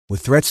With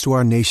threats to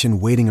our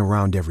nation waiting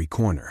around every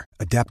corner,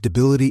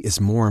 adaptability is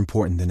more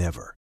important than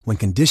ever. When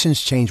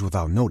conditions change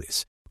without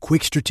notice,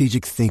 quick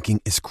strategic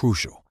thinking is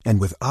crucial.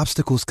 And with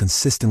obstacles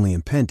consistently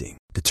impending,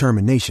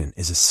 determination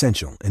is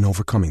essential in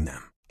overcoming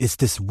them. It's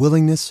this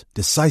willingness,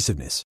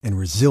 decisiveness, and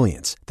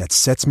resilience that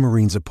sets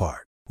Marines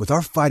apart. With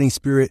our fighting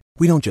spirit,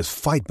 we don't just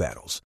fight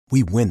battles,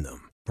 we win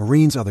them.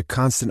 Marines are the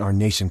constant our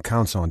nation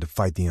counts on to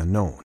fight the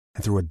unknown.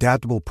 And through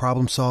adaptable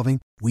problem solving,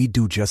 we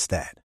do just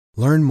that.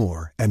 Learn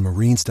more at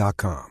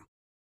marines.com.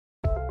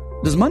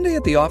 Does Monday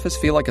at the office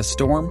feel like a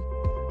storm?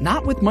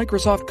 Not with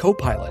Microsoft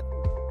Copilot.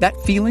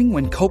 That feeling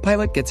when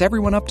Copilot gets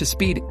everyone up to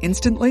speed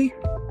instantly?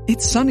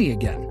 It's sunny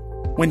again.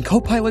 When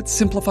Copilot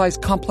simplifies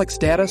complex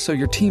data so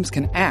your teams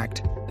can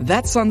act,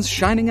 that sun's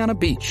shining on a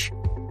beach.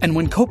 And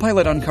when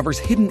Copilot uncovers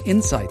hidden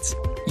insights,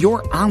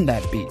 you're on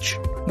that beach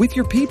with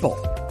your people,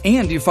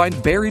 and you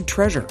find buried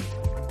treasure.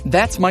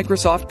 That's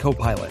Microsoft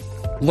Copilot.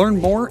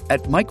 Learn more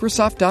at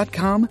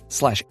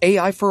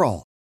Microsoft.com/AI for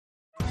all.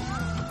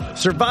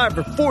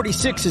 Survivor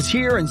 46 is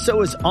here, and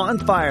so is On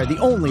Fire, the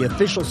only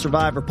official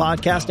Survivor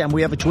podcast, and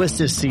we have a twist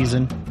this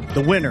season. The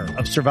winner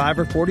of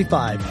Survivor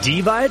 45,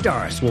 Dee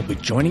Valladares, will be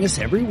joining us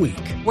every week.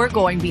 We're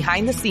going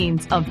behind the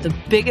scenes of the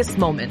biggest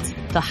moments,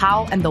 the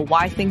how and the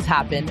why things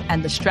happen,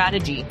 and the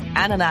strategy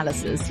and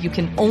analysis you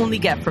can only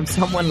get from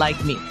someone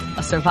like me,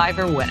 a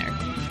Survivor winner.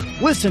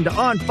 Listen to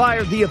On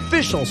Fire, the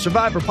official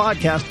Survivor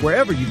podcast,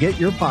 wherever you get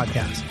your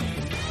podcast.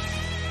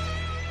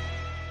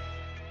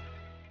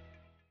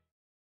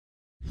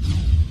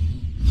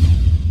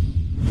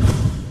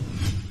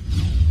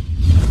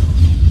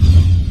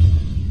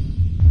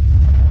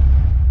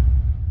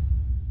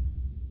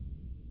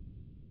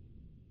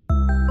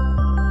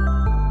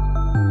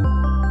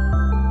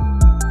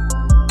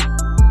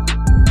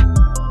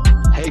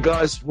 Hey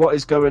guys, what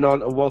is going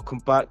on? And welcome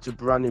back to a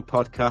brand new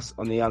podcast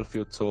on the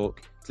Anfield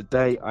Talk.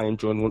 Today I am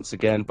joined once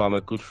again by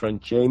my good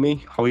friend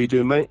Jamie. How are you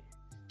doing, mate?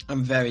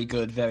 I'm very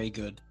good, very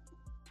good.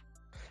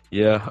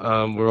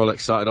 Yeah, we're all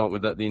excited, aren't we,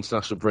 that the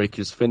international break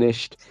is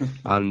finished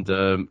and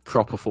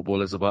proper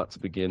football is about to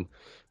begin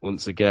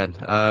once again.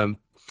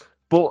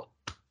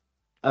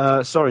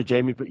 Sorry,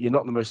 Jamie, but you're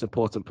not the most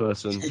important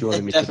person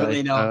joining me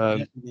Definitely today.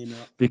 definitely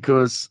not.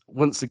 Because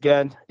once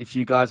again, if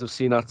you guys have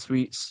seen our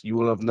tweets, you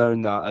will have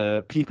known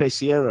that Pipe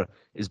Sierra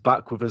is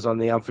back with us on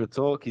the Anfield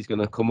Talk. He's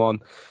going to come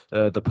on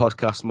the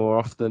podcast more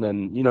often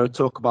and, you know,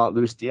 talk about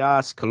Luis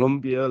Diaz,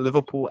 Colombia,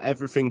 Liverpool,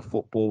 everything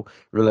football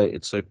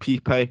related. So,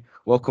 Pipe,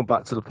 welcome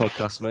back to the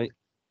podcast, mate.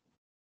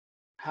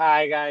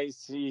 Hi,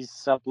 guys.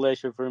 It's a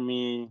pleasure for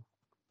me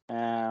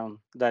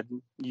that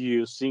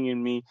you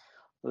singing me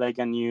like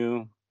a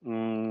new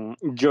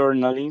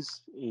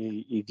journalist,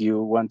 if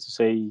you want to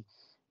say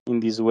in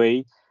this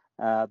way,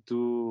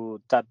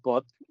 to that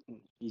pod.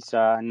 It's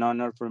an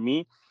honor for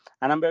me,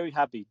 and I'm very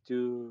happy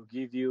to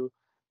give you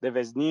the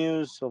best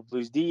news of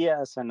Luis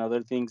Diaz and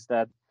other things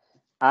that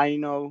I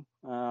know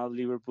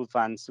Liverpool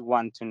fans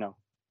want to know.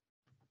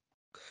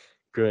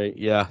 Great,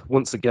 yeah.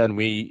 Once again,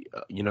 we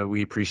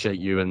appreciate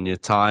you and your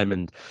time,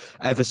 and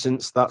ever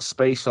since that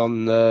space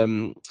on,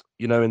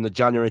 in the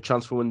January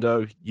transfer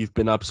window, you've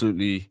been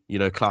absolutely,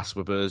 class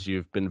with us.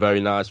 You've been very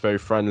nice, very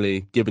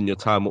friendly, giving your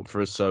time up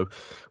for us. So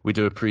we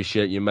do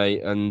appreciate you,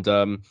 mate. And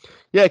Pipe,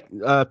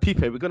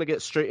 we're going to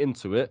get straight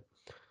into it.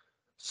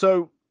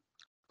 So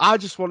I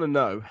just want to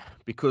know,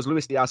 because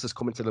Luis Diaz has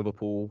come into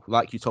Liverpool,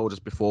 like you told us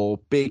before,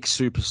 big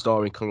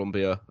superstar in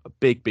Colombia, a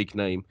big, big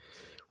name.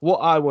 What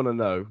I want to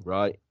know,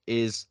 right,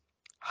 is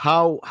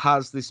how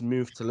has this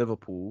move to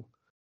Liverpool,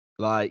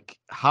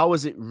 how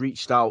has it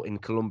reached out in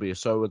Colombia?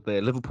 So are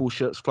there Liverpool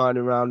shirts flying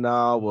around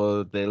now?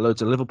 Or are there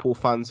loads of Liverpool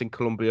fans in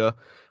Colombia?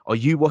 Are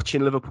you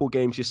watching Liverpool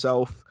games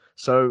yourself?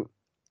 So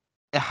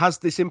has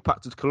this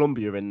impacted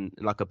Colombia in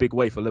like a big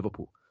way for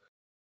Liverpool?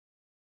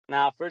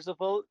 Now, first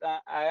of all,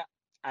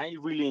 I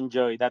really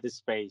enjoyed that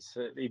space.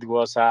 It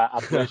was a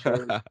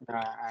pleasure,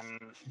 and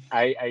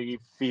I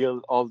feel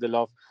all the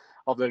love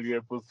of the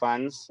Liverpool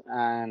fans,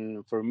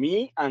 and for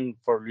me and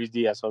for Luis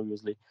Diaz,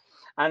 obviously.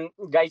 And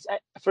guys,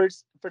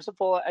 first of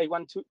all, I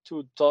want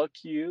to talk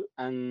to you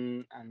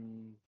and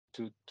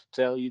to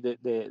tell you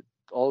that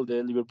all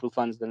the Liverpool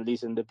fans that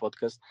listen to the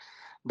podcast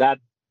that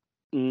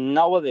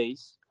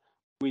nowadays,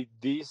 with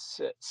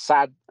this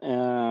sad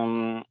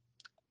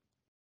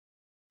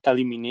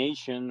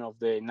elimination of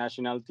the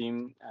national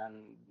team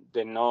and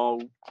the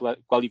no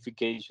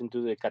qualification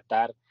to the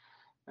Qatar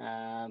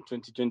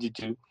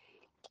 2022,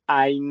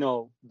 I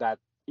know that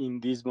in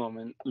this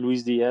moment,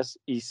 Luis Diaz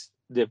is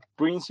the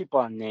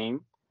principal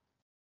name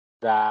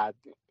that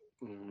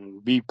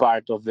be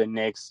part of the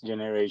next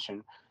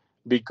generation,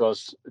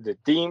 because the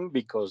team,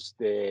 because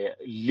the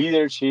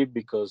leadership,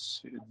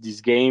 because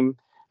this game,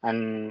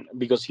 and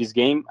because his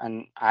game,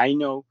 and I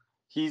know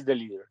he's the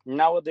leader.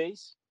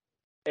 Nowadays,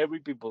 every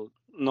people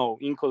know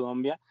in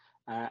Colombia,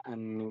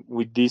 and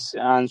with this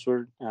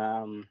answer,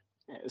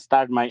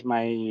 start my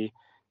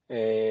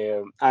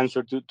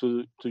answer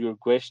to your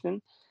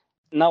question.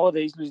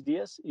 Nowadays, Luis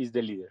Diaz is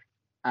the leader,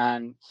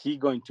 and he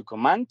going to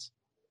command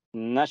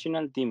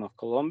national team of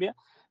Colombia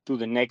to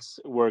the next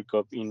World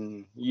Cup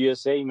in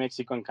USA,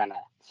 Mexico, and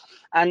Canada.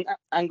 And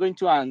I'm going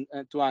to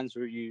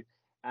answer you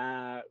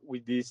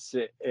with this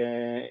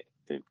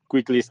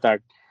quickly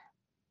start.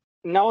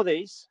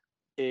 Nowadays,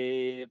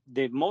 the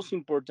most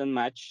important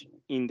match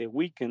in the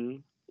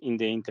weekend in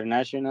the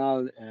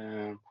international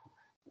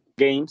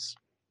games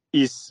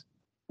is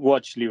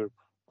watch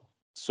Liverpool.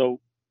 So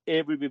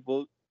every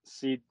people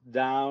sit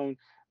down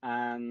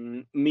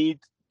and meet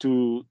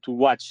to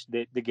watch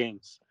the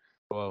games.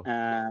 Wow.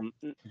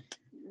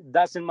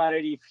 Doesn't matter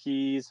if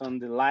he's on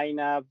the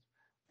lineup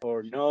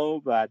or no,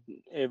 but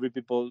every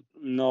people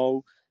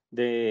know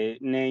the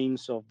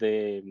names of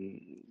the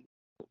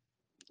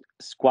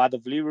squad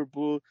of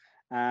Liverpool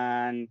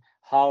and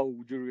how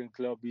Jurgen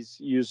Klopp is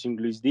using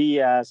Luis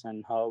Diaz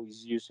and how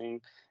he's using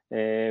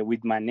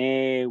with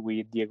Mane,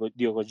 with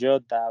Diogo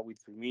Jota, with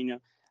Firmino.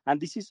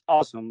 And this is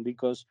awesome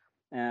because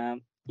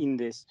in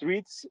the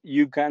streets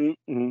you can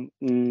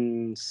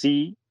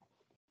see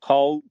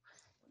how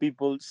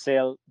people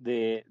sell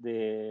the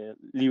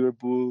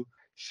Liverpool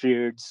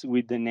shirts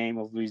with the name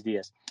of Luis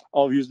Diaz.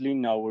 Obviously,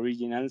 no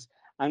originals.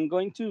 I'm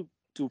going to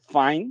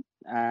find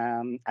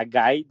a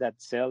guy that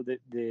sell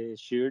the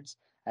shirts.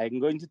 I'm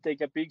going to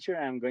take a picture.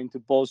 I'm going to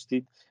post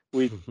it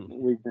with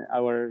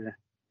our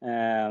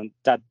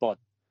Tadpot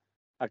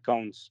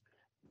accounts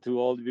to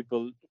all the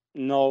people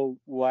know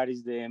what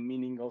is the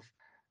meaning of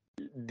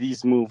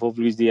this move of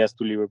Luis Diaz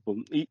to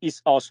Liverpool.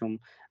 It's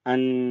awesome,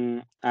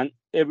 and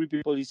every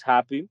people is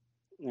happy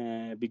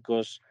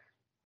because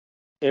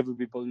every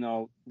people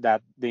know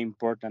that the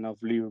importance of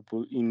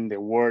Liverpool in the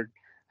world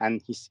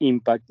and his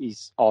impact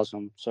is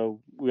awesome.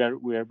 So we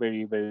are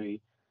very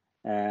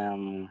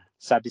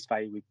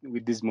satisfied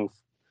with this move.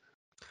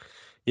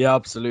 Yeah,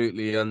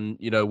 absolutely. And,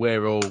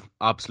 we're all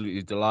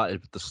absolutely delighted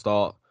with the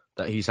start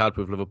that he's had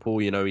with Liverpool.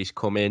 He's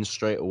come in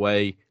straight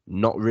away,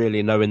 not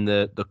really knowing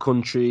the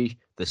country,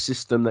 the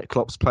system that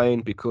Klopp's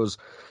playing, because,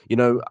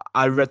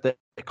 I read that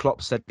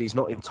Klopp said he's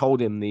not even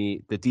told him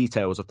the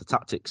details of the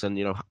tactics and,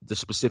 the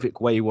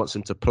specific way he wants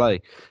him to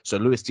play. So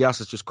Luis Diaz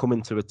has just come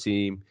into a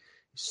team,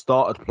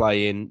 started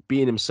playing,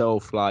 being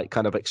himself, like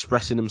kind of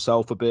expressing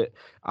himself a bit.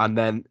 And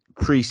then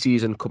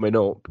pre-season coming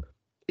up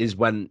is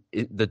when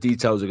the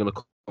details are going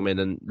to come in,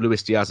 and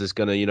Luis Diaz is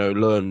going to,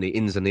 learn the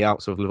ins and the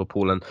outs of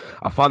Liverpool. And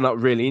I find that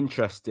really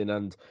interesting.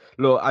 And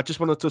look, I just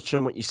want to touch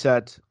on what you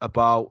said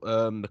about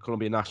the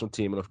Colombian national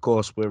team. And of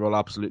course, we're all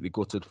absolutely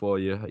gutted for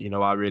you.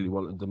 I really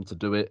wanted them to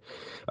do it.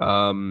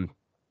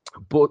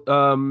 But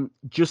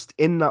just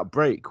in that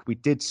break, we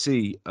did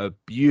see a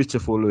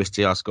beautiful Luis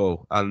Diaz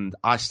goal. And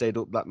I stayed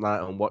up that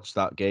night and watched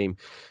that game.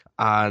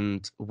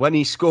 And when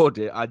he scored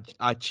it,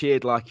 I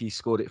cheered like he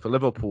scored it for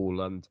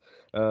Liverpool. And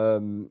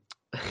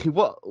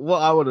what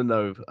I want to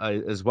know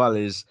as well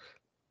is,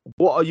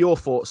 what are your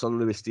thoughts on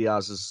Luis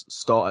Diaz's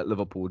start at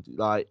Liverpool?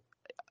 Like,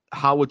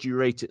 how would you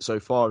rate it so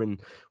far in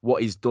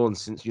what he's done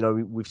since,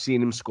 we've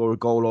seen him score a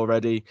goal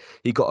already.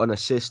 He got an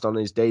assist on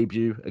his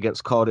debut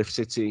against Cardiff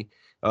City.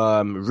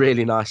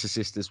 Really nice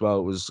assist as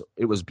well.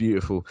 It was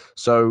beautiful.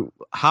 So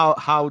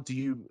how do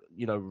you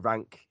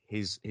rank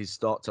his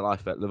start to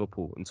life at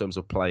Liverpool in terms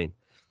of playing?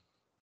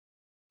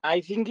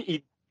 I think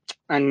it,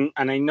 and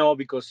I know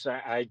because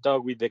I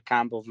talk with the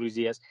camp of Luis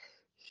Diaz.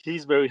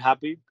 He's very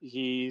happy.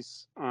 He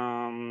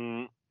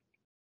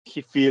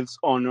feels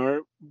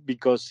honored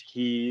because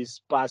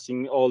he's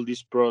passing all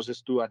this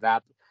process to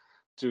adapt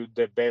to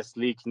the best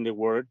league in the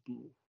world.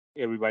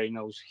 Everybody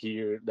knows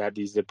here that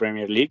is the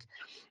Premier League,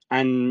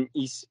 and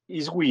it's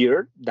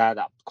weird that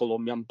a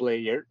Colombian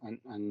player,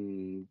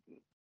 and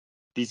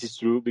this is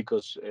true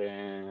because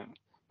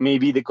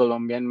maybe the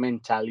Colombian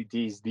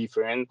mentality is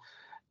different,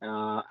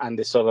 and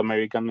the South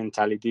American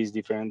mentality is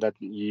different that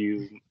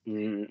you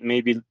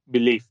maybe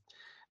believe.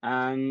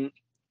 And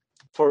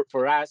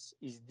for us,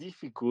 it's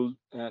difficult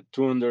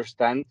to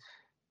understand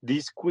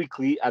this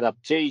quickly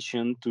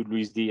adaptation to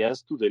Luis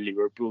Diaz to the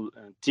Liverpool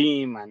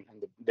team and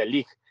the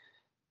league,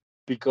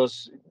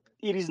 because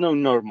it is not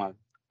normal.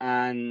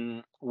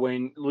 And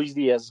when Luis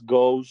Diaz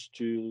goes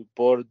to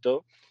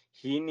Porto,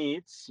 he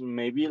needs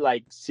maybe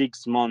like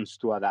 6 months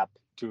to adapt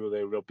to the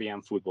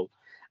European football.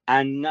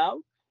 And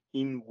now,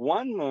 in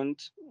 1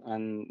 month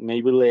and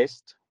maybe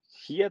less,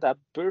 he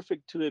adapts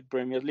perfect to the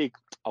Premier League.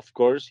 Of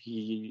course,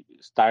 he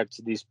starts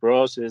this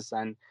process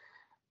and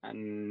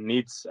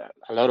needs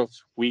a lot of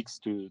weeks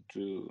to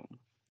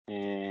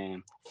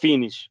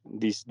finish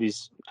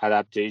this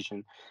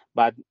adaptation.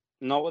 But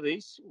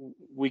nowadays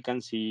we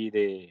can see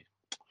the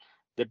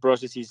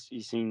process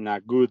is in a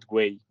good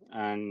way,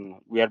 and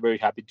we are very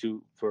happy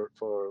for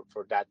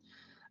that.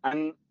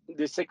 And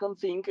the second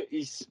thing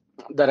is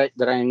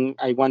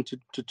I want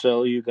to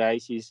tell you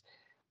guys is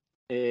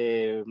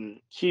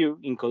here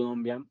in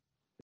Colombia,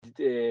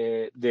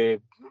 the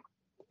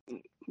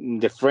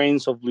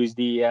friends of Luis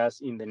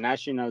Diaz in the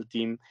national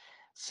team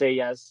say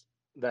us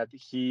that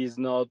he is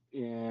not.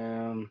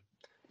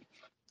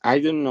 I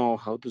don't know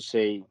how to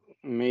say.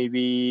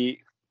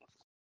 Maybe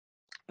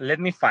let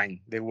me find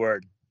the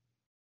word.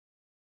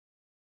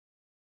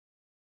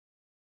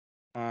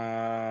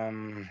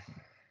 Um,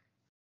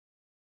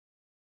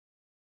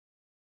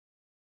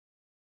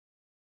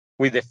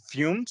 with the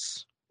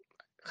fumes,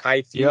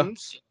 high Yeah.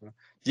 fumes. Hmm.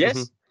 Yes,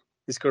 is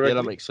Yeah, that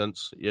correctly. makes sense.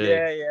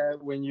 Yeah. Yeah.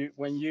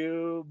 When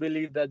you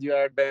believe that you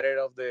are better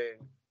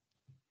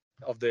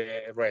of the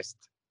rest,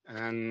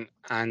 and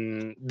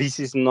this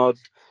is not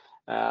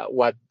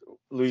what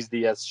Luis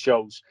Diaz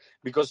shows,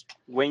 because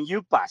when you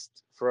passed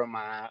from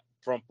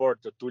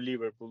Porto to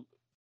Liverpool,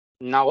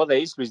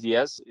 nowadays Luis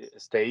Diaz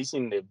stays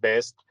in the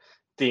best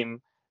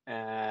team.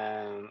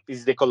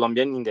 Is the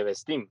Colombian in the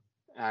best team,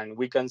 and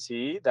we can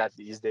see that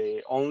is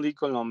the only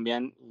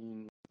Colombian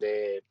in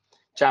the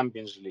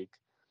Champions League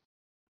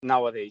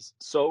nowadays.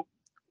 So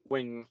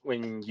when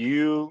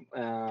you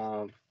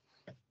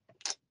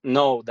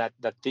know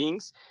that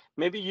things,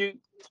 maybe you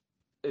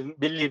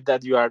believe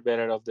that you are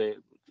better of the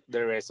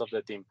rest of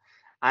the team,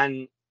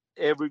 and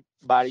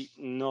everybody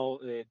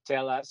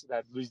tell us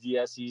that Luis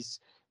Diaz is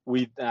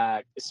with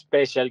a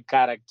special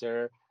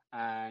character,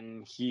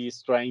 and he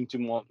is trying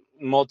to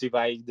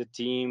motivate the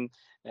team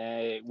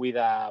with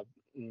a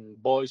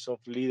voice of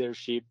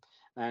leadership,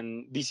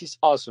 and this is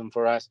awesome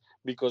for us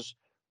because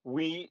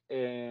we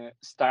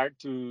start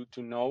to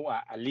know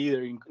a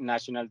leader in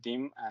national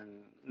team, and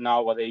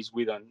nowadays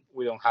we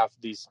don't have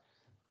this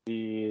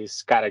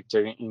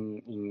character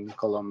in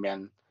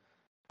Colombian.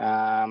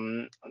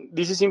 Um,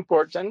 this is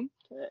important,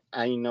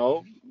 I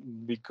know,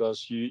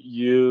 because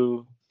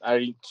you are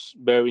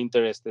very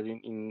interested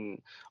in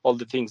all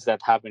the things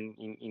that happen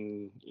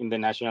in the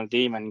national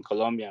team and in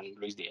Colombia and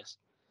Luis Diaz.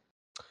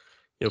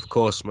 Yeah, of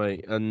course,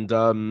 mate. And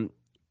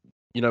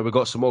we've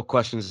got some more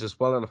questions as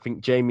well, and I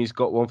think Jamie's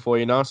got one for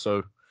you now.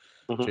 So,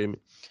 Mhm. Jamie.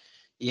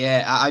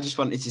 Yeah, I just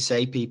wanted to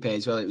say, Pipe,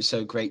 as well, it was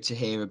so great to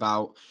hear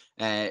about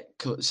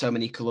so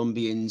many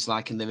Colombians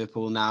like in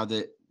Liverpool now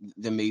that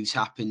the moves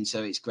happen.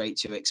 So it's great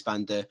to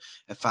expand a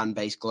fan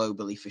base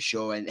globally for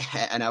sure. And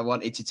and I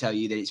wanted to tell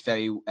you that it's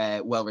very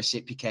well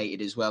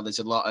reciprocated as well. There's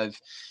a lot of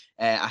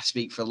I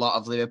speak for a lot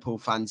of Liverpool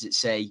fans that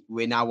say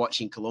we're now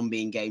watching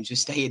Colombian games. We're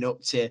staying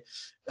up to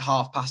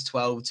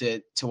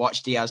 12:30 to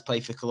watch Diaz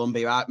play for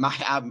Colombia. I've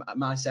got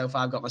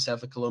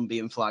myself a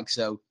Colombian flag,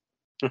 so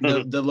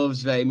the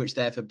love's very much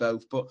there for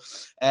both. But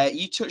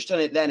you touched on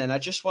it then, and I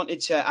just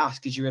wanted to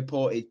ask, as you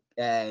reported,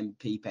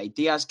 Pipe,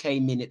 Diaz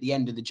came in at the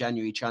end of the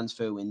January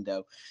transfer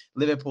window.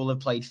 Liverpool have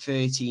played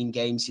 13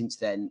 games since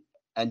then,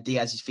 and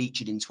Diaz is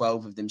featured in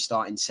 12 of them,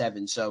 starting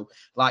 7. So,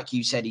 like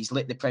you said, he's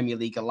lit the Premier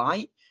League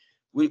alight.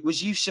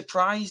 Was you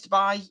surprised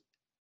by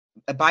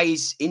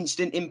his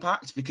instant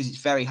impact? Because it's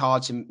very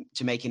hard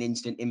to make an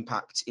instant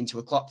impact into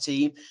a Klopp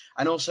team.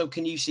 And also,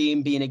 can you see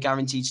him being a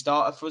guaranteed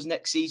starter for us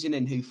next season,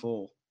 and who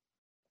for?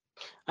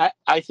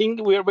 I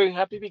think we are very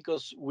happy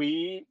because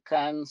we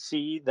can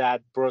see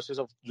that process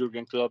of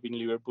Jurgen Klopp in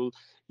Liverpool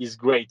is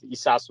great.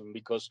 It's awesome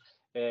because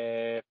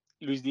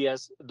Luis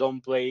Diaz don't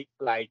play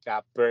like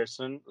a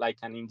person, like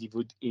an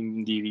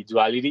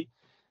individuality.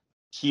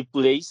 He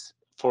plays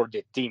for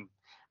the team.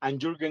 And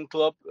Jurgen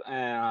Klopp,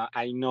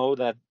 I know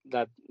that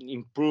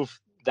improved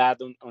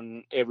that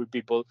on every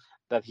people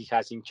that he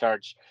has in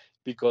charge,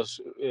 because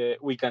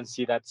we can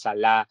see that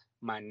Salah,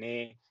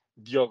 Mane,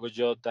 Diogo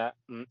Jota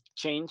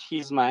change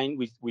his mind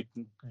with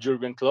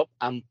Jurgen Klopp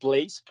and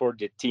plays for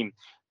the team,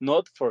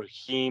 not for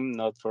him,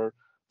 not for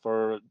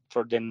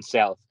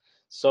themselves.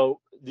 So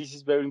this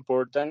is very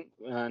important,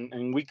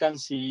 and we can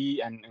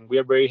see, and we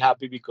are very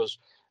happy because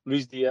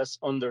Luis Diaz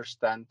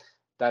understand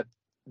that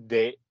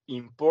the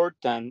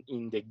important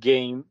in the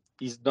game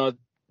is not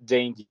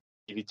the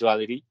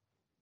individuality,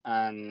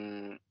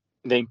 and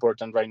the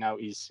important right now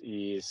is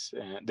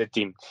the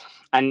team,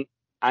 and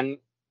I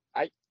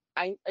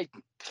I I,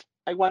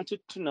 I wanted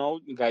to know,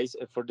 guys,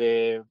 for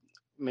the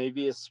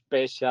maybe a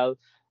special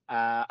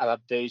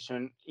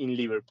adaptation in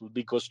Liverpool,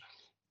 because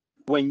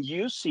when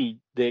you see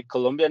the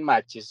Colombian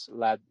matches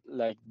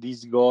like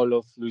this goal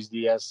of Luis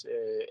Diaz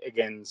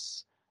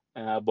against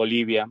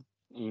Bolivia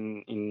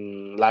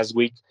in last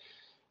week,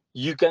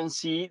 you can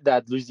see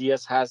that Luis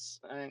Diaz has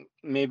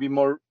maybe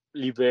more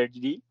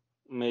liberty,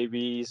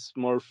 maybe is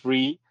more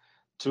free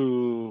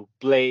to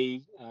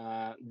play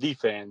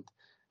different,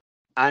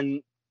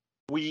 and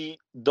we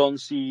don't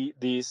see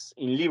this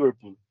in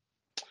Liverpool.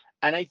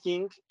 And I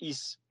think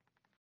is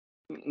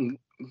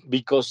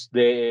because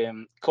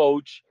the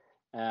coach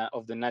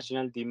of the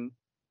national team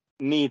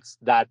needs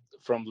that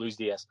from Luis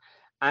Diaz,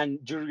 and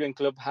Jurgen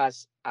Klopp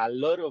has a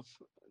lot of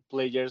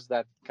players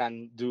that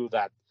can do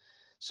that.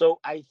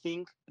 So I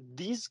think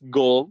this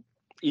goal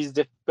is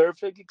the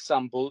perfect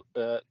example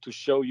to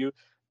show you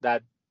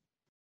that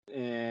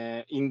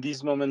in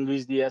this moment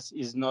Luis Diaz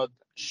is not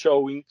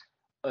showing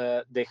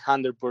the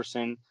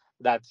 100%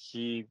 that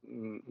he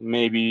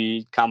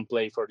maybe can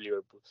play for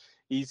Liverpool.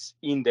 Is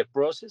in the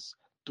process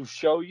to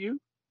show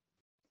you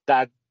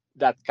that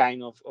that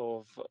kind of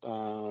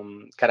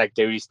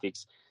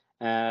characteristics,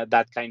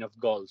 that kind of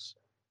goals.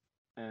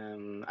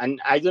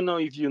 And I don't know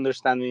if you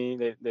understand me,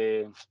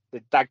 the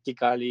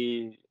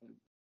tactically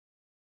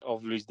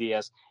of Luis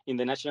Diaz in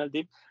the national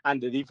team and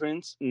the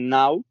difference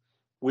now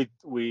with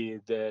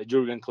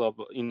Jurgen Klopp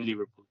in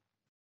Liverpool.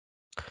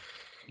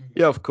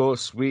 Yeah, of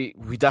course. We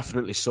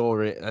definitely saw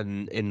it,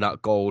 and in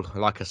that goal,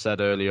 like I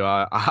said earlier,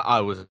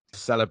 I was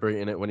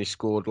celebrating it when he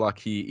scored, like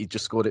he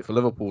just scored it for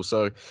Liverpool.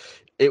 So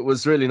it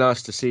was really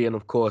nice to see, and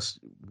of course,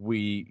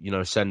 we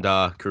send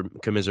our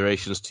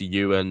commiserations to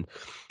you and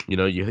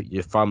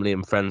your family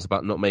and friends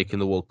about not making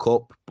the World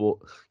Cup. But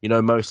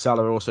Mo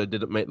Salah also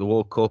didn't make the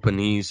World Cup, and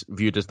he's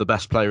viewed as the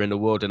best player in the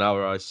world in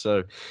our eyes.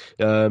 So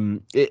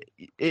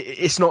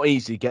it's not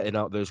easy getting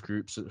out those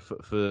groups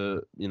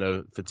for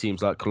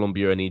teams like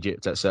Colombia and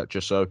Egypt,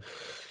 etc. So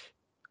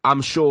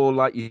I'm sure,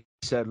 like you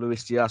said,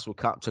 Luis Diaz will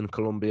captain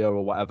Colombia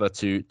or whatever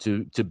to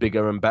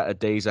bigger and better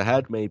days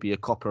ahead. Maybe a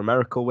Copa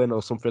America win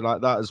or something like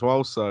that as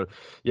well. So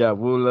yeah,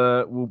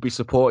 we'll be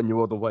supporting you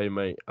all the way,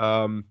 mate.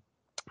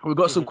 We've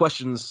got some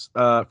questions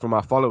from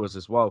our followers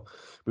as well.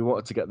 We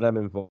wanted to get them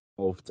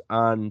involved,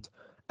 and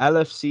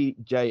LFC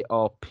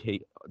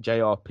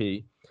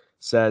JRP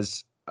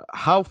says,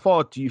 how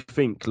far do you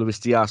think Luis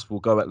Diaz will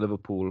go at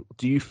Liverpool?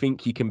 Do you think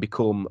he can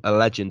become a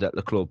legend at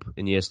the club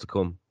in years to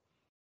come?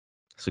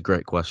 It's a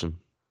great question.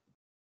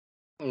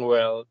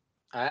 Well,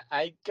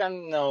 I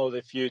can't know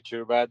the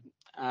future, but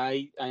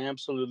I'm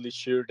absolutely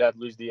sure that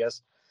Luis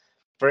Diaz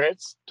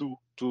threats to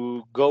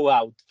go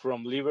out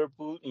from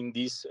Liverpool in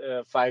these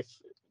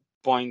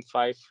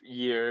 5.5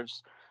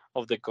 years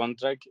of the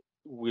contract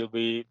will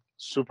be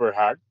super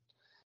hard.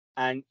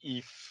 And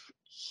if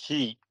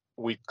he,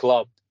 with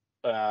Klopp,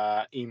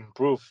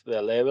 improve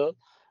the level,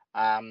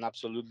 I'm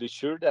absolutely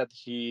sure that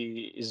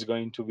he is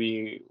going to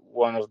be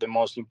one of the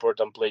most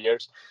important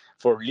players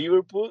for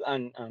Liverpool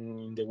and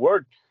in the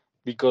world,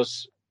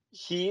 because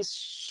he's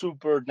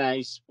super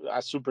nice,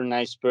 a super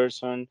nice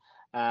person,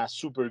 a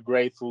super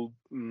grateful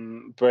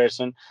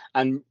person,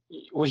 and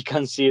we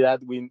can see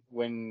that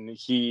when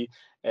he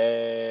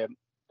uh,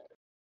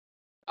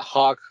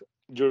 hug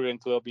Jurgen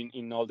Klopp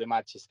in all the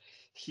matches.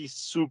 He's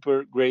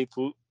super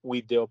grateful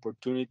with the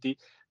opportunity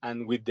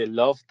and with the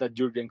love that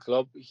Jurgen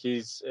Klopp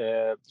he's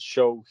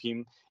show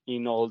him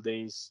in all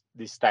this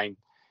time.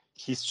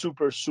 He's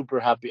super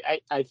happy.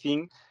 I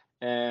think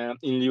in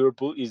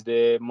Liverpool is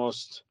the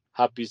most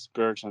happiest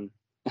person.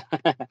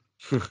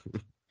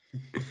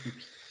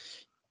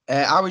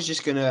 I was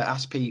just going to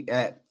ask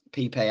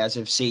Pipe, as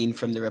I've seen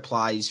from the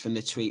replies from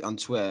the tweet on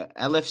Twitter.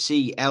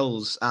 LFC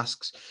Els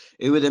asks,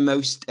 who are the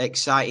most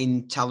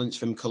exciting talents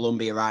from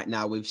Colombia right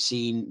now? We've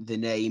seen the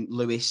name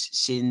Luis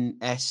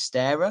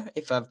Sinestera,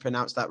 if I've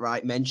pronounced that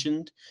right,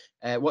 mentioned.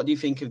 What do you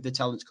think of the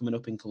talents coming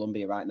up in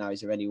Colombia right now? Is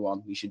there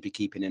anyone we should be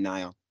keeping an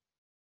eye on?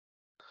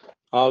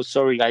 Oh,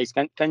 sorry, guys.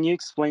 Can you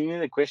explain me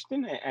the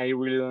question? I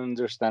really don't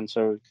understand.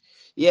 Sorry.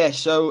 Yeah,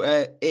 so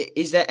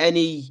is there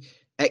any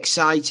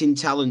exciting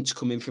talents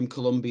coming from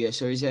Colombia?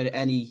 So is there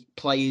any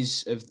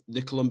players of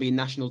the Colombian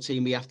national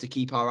team we have to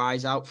keep our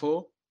eyes out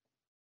for?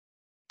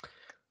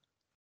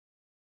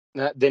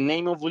 The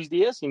name of Luis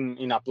Diaz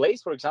in a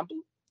place, for example?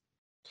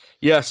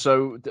 Yeah,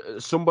 so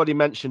somebody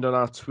mentioned on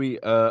our tweet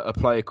a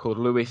player called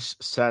Luis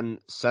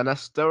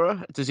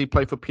Senestera. Does he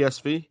play for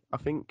PSV, I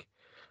think?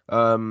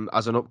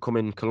 As an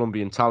upcoming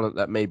Colombian talent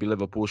that maybe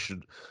Liverpool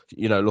should,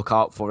 look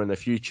out for in the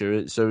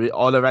future. So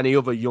are there any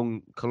other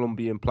young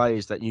Colombian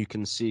players that you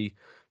can see,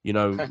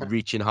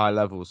 reaching high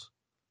levels?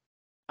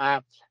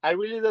 I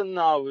really don't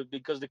know,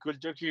 because the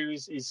culture here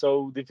is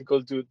so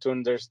difficult to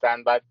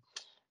understand. But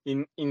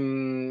in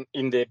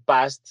the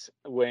past,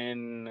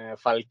 when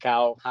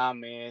Falcao,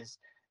 James,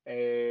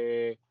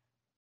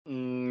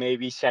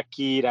 maybe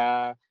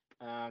Shakira,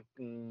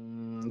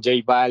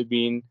 J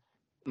Balvin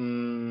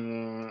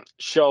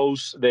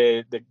shows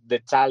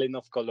the talent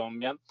of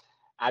Colombia,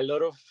 a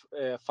lot of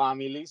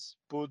families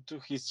put to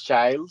his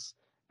childs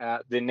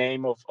the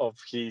name of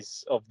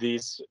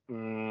this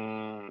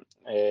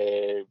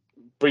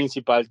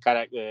principal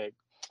character,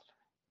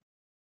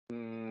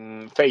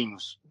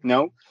 famous.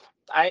 No,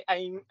 I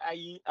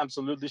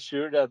absolutely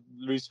sure that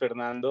Luis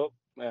Fernando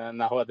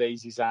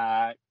nowadays is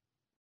a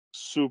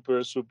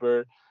super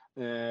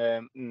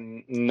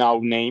now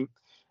name,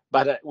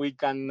 but we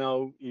can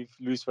know if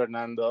Luis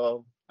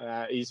Fernando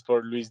is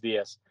for Luis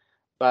Diaz.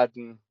 But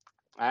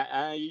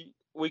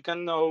we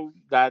can know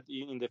that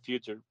in the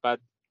future.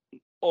 But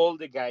all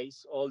the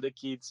guys, all the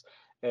kids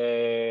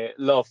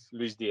love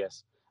Luis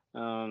Diaz.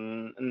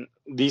 And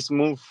this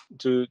move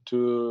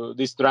to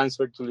this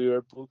transfer to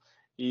Liverpool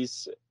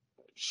is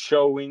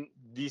showing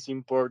this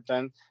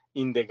important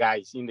in the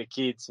guys, in the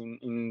kids,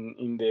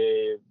 in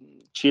the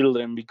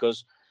children,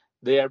 because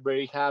they are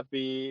very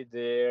happy.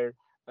 They're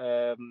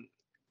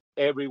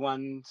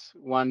everyone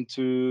want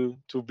to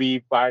be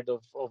part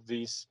of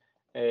this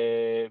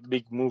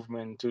big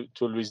movement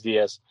to Luis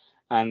Diaz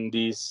and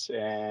this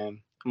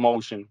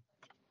motion.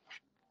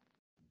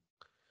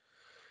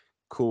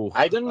 Cool.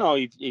 I don't know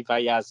if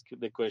I ask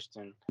the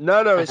question.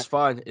 No, it's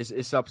fine.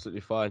 It's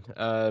absolutely fine.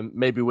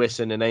 Maybe we're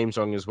saying the names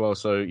wrong as well,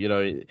 so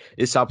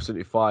it's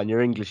absolutely fine.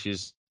 Your English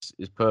is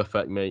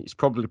perfect, mate. It's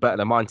probably better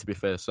than mine, to be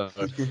fair. So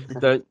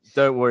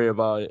don't worry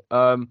about it.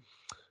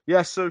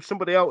 Yeah. So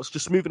somebody else,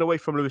 just moving away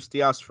from Luis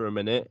Diaz for a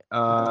minute.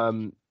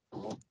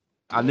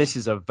 and this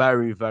is a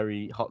very,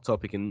 very hot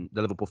topic in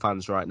the Liverpool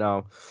fans right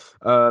now.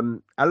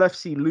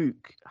 LFC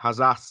Luke has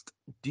asked,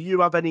 do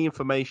you have any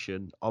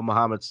information on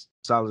Mohamed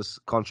Salah's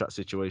contract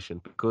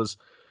situation? Because,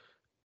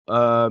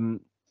 all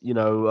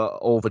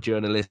the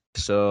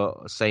journalists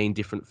are saying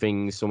different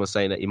things. Some are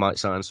saying that he might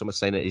sign, some are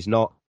saying that he's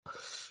not.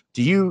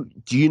 Do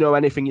you know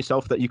anything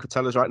yourself that you could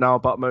tell us right now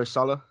about Mo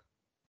Salah?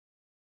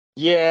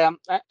 Yeah,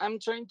 I'm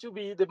trying to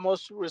be the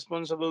most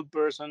responsible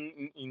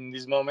person in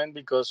this moment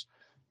because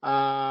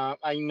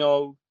I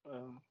know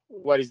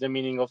what is the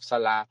meaning of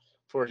Salah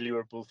for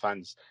Liverpool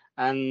fans,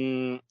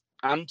 and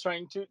I'm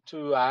trying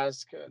to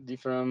ask a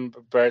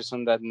different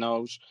person that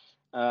knows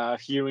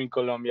here in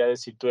Colombia the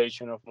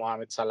situation of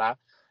Mohamed Salah,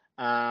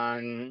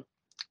 and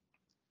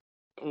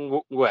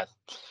well,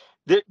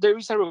 there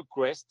is a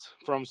request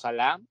from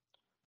Salah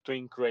to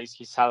increase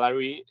his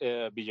salary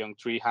beyond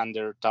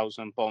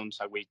 £300,000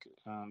 a week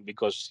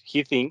because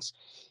he thinks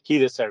he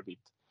deserves it,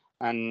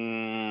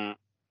 and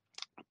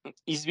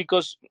it's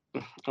because,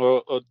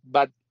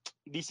 but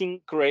this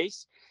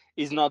increase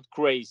is not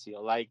crazy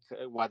like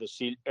what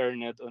Ozil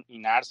earned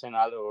in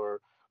Arsenal or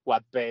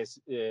what Paris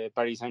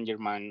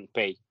Saint-Germain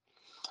pay.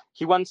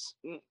 He wants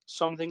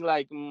something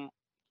like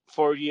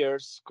 4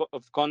 years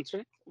of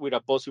contract with a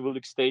possible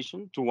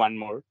extension to one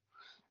more,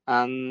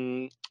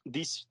 and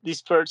this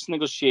first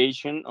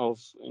negotiation of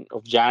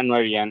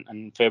January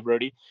and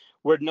February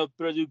were not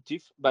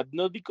productive, but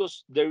not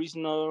because there is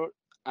no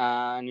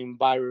an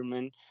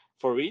environment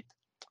for it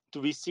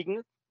to be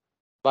signed,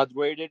 but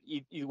rather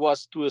it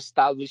was to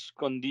establish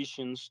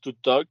conditions to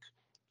talk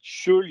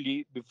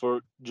surely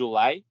before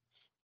July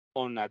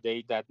on a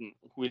date that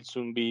will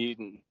soon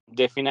be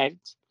definite.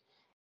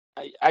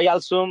 I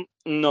also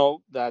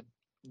know that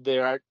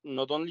there are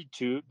not only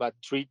two but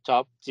three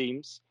top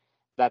teams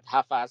that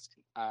have asked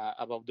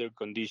about their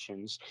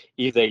conditions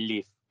if they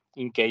leave,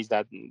 in case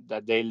that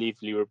they leave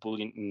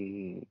Liverpool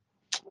in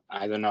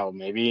I don't know,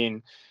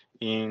 maybe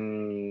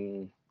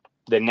in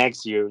the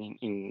next year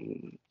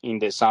in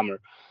the summer.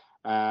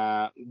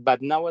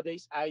 But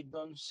nowadays I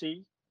don't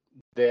see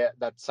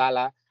that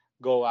Salah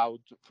go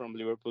out from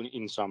Liverpool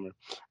in summer.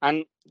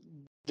 And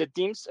the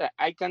teams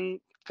I can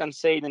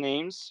say the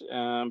names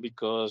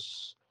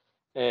because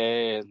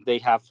they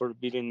have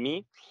forbidden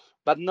me,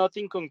 but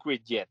nothing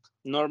concrete yet.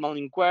 Normal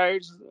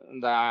inquiries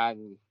that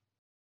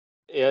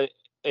uh,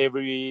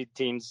 every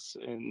teams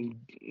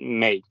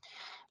make.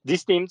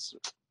 These teams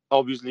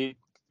obviously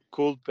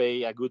could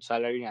pay a good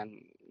salary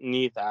and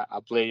need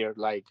a player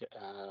like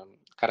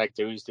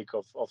characteristic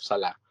of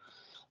Salah.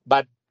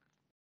 But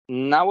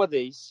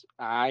nowadays,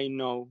 I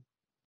know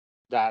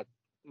that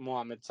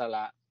Mohamed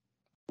Salah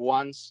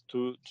wants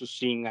to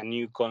sign a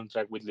new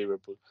contract with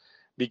Liverpool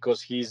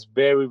because he's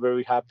very,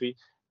 very happy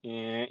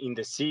in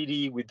the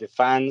city with the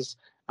fans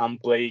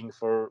and playing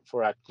for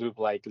a club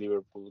like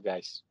Liverpool,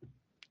 guys.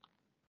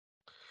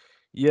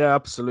 Yeah,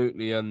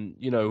 absolutely. And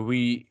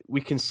we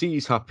can see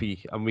he's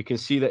happy, and we can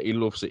see that he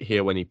loves it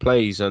here when he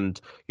plays.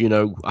 And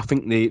I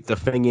think the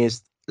thing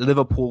is,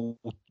 Liverpool,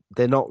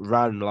 they're not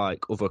ran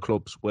like other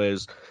clubs.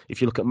 Whereas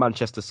if you look at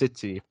Manchester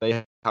City, if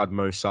they had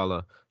Mo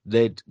Salah,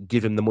 they'd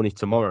give him the money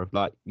tomorrow.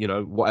 Like,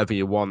 whatever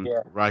you want,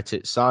 Yeah. write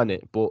it, sign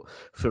it. But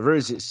for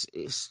us,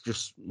 it's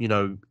just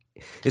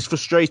it's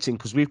frustrating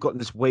because we've got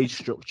this wage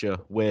structure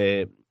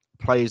where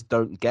players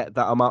don't get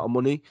that amount of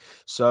money.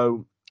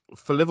 So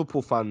for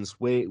Liverpool fans,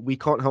 we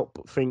can't help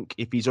but think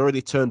if he's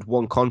already turned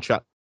one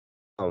contract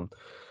down,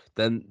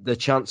 then the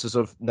chances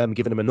of them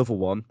giving him another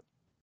one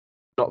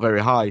not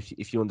very high,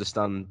 if you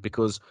understand.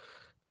 Because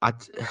I,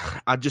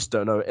 I just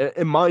don't know.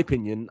 In my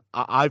opinion,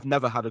 I've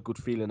never had a good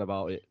feeling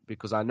about it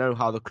because I know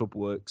how the club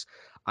works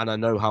and I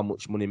know how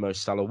much money Mo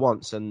Salah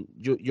wants. And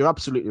you're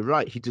absolutely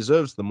right. He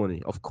deserves the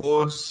money. Of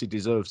course, he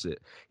deserves it.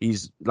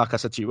 He's, like I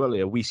said to you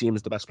earlier, we see him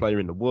as the best player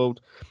in the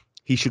world.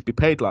 He should be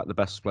paid like the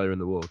best player in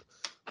the world.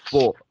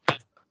 But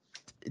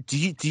do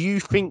you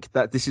think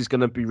that this is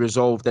going to be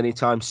resolved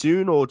anytime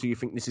soon, or do you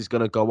think this is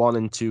going to go on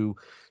into,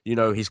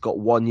 he's got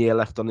 1 year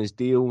left on his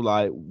deal?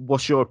 Like,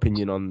 what's your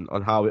opinion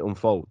on how it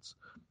unfolds?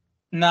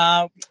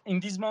 Now, in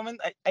this moment,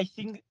 I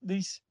think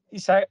this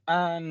is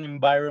an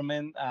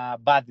environment,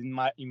 bad in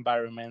my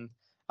environment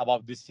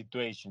about this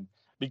situation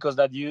because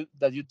that you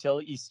tell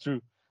is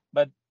true,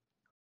 but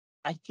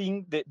I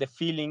think the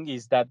feeling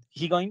is that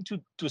he going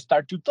to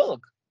start to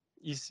talk.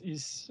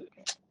 Is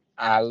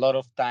a lot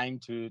of time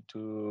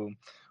to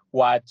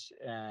watch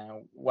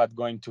what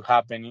going to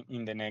happen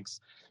in the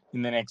next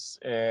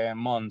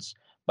months.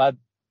 But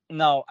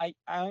no, I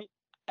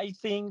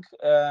think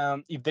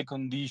if the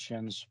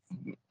conditions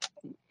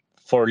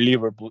for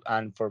Liverpool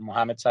and for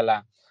Mohamed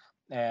Salah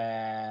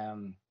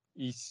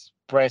is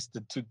pressed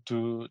to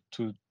do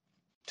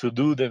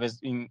the best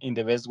in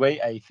the best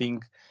way, I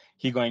think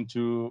he going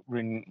to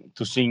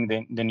sing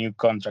the new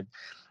contract.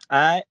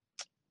 I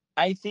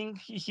I think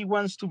he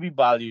wants to be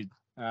valued,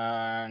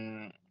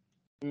 and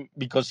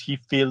because he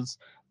feels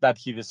that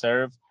he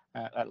deserves,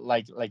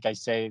 like I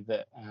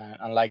said,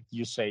 and like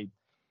you said.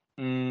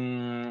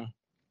 Mm,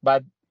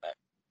 but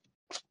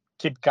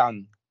keep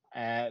calm.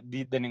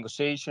 the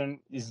negotiation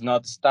is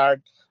not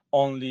start.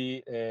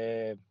 Only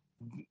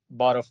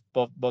both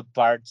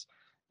parts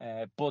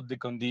put the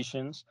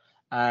conditions,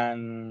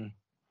 and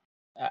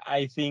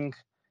I think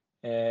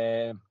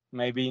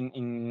maybe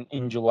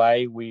in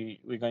July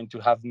we're going to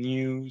have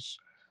news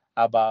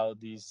about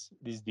this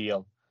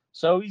deal.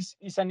 So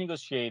it's a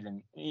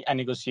negotiation.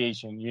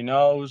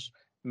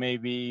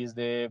 Maybe is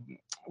the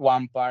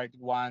one part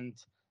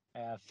want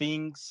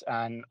things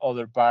and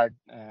other part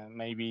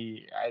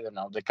maybe I don't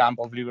know, the camp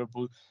of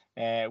Liverpool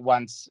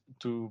wants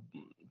to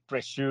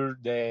pressure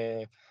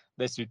the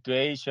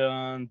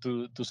situation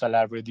to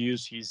Salah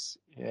reduce his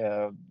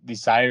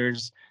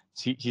desires,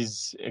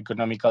 his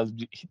economical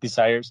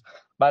desires,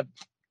 but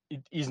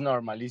it is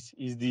normal.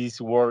 Is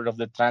this world of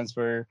the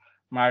transfer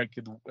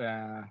market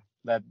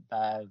that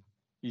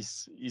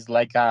is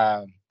like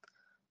a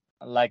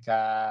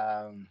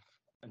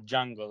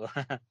jungle.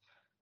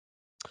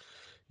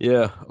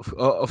 Yeah,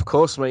 of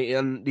course, mate.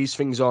 And these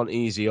things aren't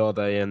easy, are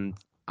they? And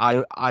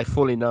I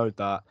fully know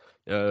that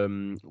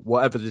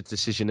whatever the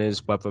decision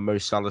is, whether Mo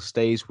Salah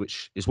stays,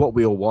 which is what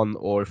we all want,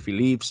 or if he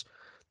leaves,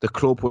 the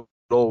club will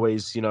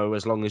always,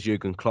 as long as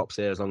Jurgen Klopp's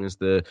here, as long as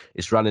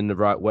it's run in the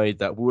right way,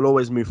 that we'll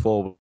always move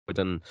forward.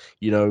 And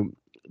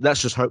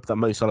let's just hope that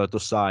Mo Salah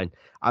does sign.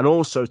 And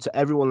also to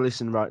everyone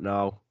listening right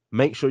now,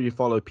 make sure you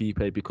follow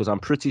Pipe, because I'm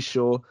pretty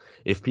sure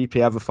if Pipe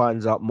ever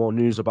finds out more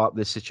news about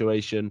this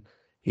situation,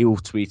 he'll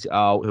tweet it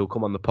out. He'll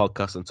come on the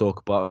podcast and talk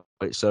about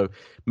it. So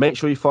make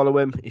sure you follow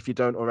him if you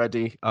don't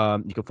already.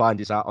 You can find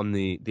his out on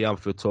the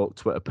Anfield Talk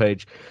Twitter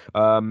page.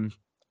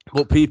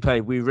 But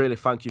Pipe, we really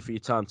thank you for your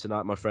time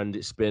tonight, my friend.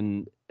 It's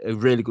been a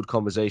really good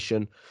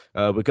conversation.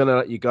 We're going to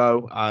let you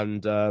go,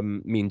 and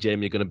me and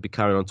Jamie are going to be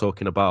carrying on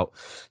talking about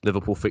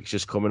Liverpool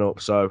fixtures coming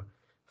up. So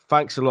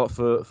thanks a lot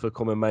for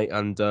coming, mate,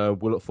 and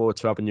we'll look forward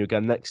to having you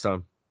again next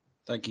time.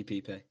 Thank you,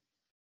 Pipe.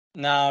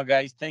 Now,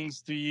 guys,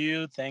 thanks to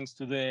you, thanks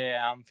to the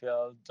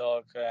Anfield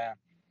Talk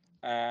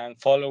and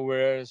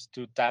followers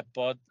to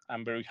Tadpod.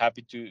 I'm very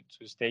happy to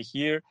stay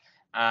here,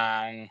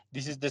 and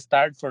this is the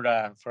start for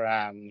a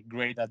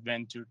great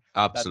adventure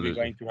that we're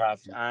going to have.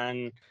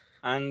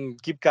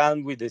 And keep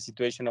calm with the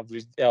situation of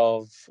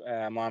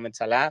Mohamed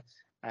Salah.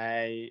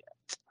 I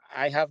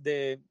have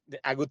a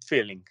good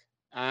feeling,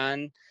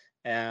 and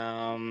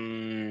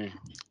I'm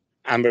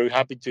very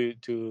happy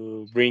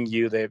to bring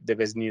you the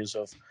best news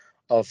of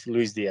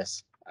Luis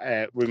Diaz.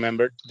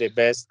 Remember, the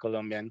best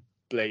Colombian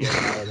player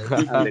nowadays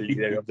and the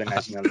leader of the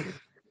national team.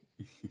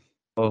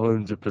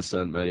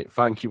 100%, mate.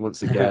 Thank you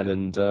once again.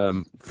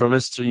 And from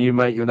us to you,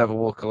 mate, you'll never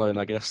walk alone,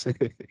 I guess.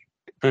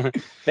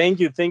 Thank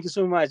you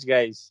so much,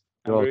 guys.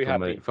 I'm You're very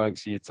welcome, happy. Mate.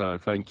 Thanks for your time.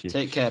 Thank you.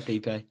 Take care,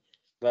 Pipe.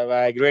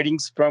 Bye-bye.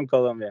 Greetings from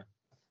Colombia.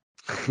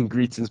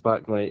 Greetings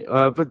back, mate.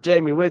 But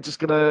Jamie, we're just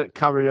gonna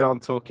carry on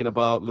talking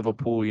about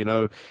Liverpool.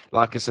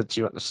 Like I said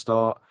to you at the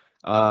start,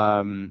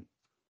 the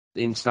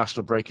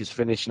international break is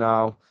finished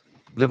now.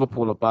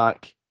 Liverpool are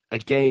back. A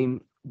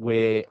game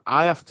where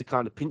I have to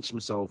kind of pinch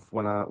myself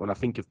when I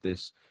think of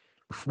this.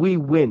 If we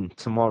win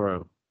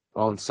tomorrow,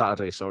 on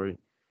Saturday, sorry,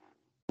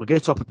 we'll go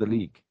top of the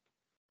league.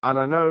 And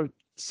I know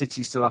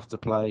City still have to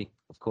play.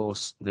 Of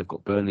course, they've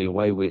got Burnley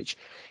away, which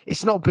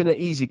it's not been an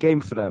easy game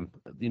for them,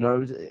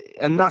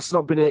 and that's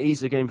not been an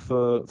easy game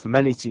for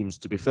many teams,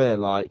 to be fair.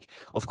 Like,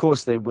 of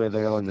course, they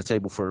are on the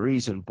table for a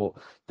reason, but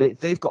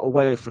they've got a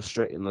way of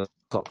frustrating the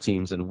top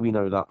teams, and we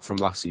know that from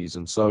last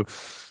season. So,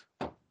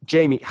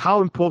 Jamie,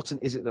 how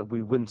important is it that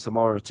we win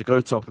tomorrow to go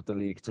top of the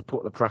league, to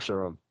put the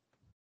pressure on?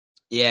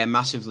 Yeah,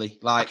 massively.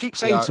 I keep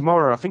saying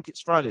tomorrow. I think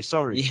it's Friday.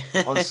 Sorry,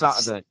 on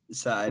Saturday.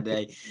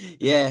 Saturday.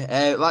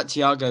 Yeah, like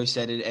Thiago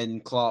said,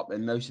 and Klopp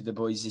and most of the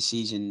boys this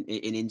season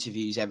in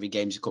interviews, every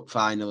game's a cup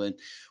final, and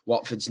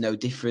Watford's no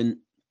different.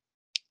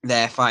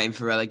 They're fighting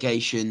for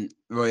relegation.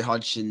 Roy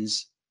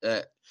Hodgson's,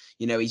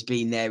 he's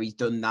been there, he's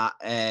done that,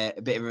 a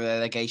bit of a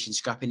relegation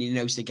scrapping. He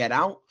knows to get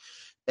out.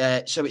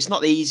 So it's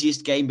not the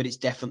easiest game, but it's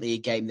definitely a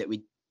game that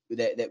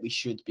we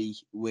should be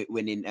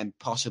winning, and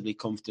possibly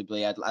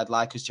comfortably. I'd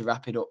like us to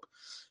wrap it up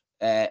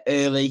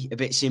early, a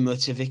bit similar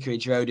to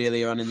Vicarage Road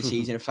earlier on in the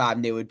season. A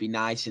 5-0 would be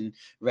nice, and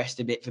rest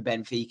a bit for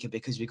Benfica,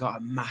 because we've got a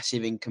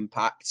massive and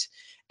compact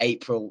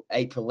April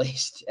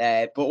list.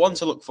 But one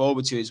to look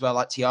forward to as well,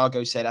 like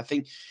Thiago said. I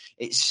think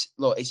it's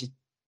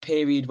a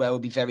period where we'll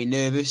be very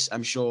nervous.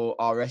 I'm sure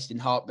our resting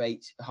heart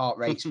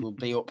rates will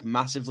be up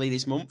massively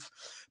this month.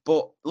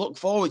 But look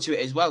forward to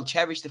it as well.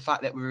 Cherish the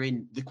fact that we're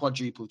in the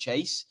quadruple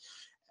chase.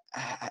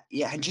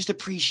 And just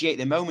appreciate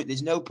the moment.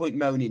 There's no point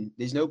moaning.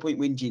 There's no point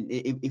whinging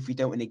if we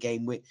don't win a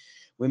game. We're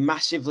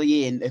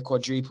massively in a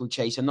quadruple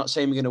chase. I'm not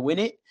saying we're going to win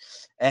it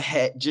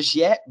just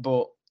yet,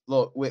 but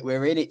look,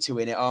 we're in it to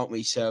win it, aren't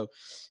we? So,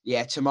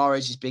 yeah,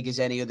 tomorrow's as big as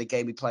any other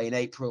game we play in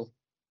April,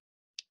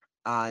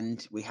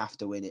 and we have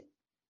to win it.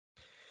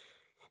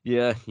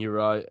 Yeah, you're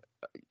right.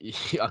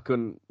 I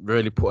couldn't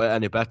really put it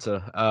any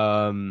better.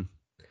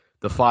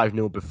 The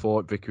 5-0 before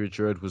at Vicarage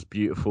Road was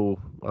beautiful.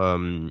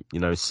 One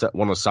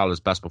of Salah's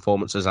best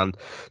performances. And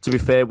to be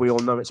fair, we all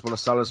know it's one of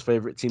Salah's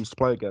favourite teams to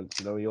play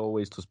against. He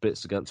always does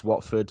bits against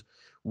Watford.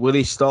 Will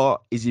he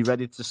start? Is he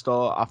ready to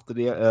start after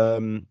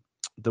the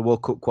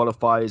World Cup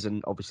qualifiers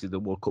and obviously the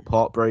World Cup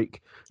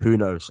heartbreak? Who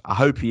knows? I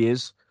hope he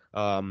is,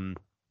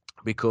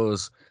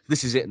 because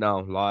this is it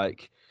now.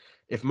 Like,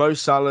 if Mo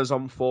Salah's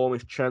on form,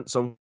 if Trent's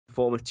on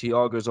form, if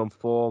Thiago's on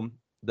form,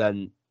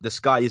 then the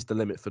sky is the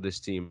limit for this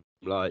team.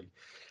 Like,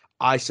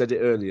 I said it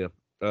earlier.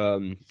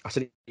 I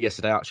said it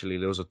yesterday, actually.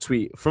 There was a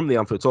tweet from the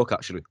Anfield Talk,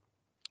 actually.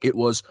 It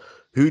was,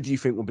 who do you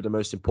think will be the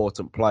most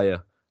important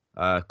player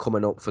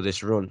coming up for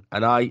this run?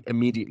 And I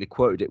immediately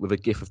quoted it with a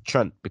gif of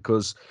Trent,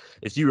 because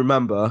if you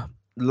remember,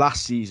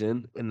 last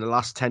season, in the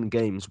last 10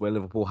 games where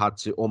Liverpool had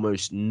to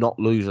almost not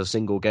lose a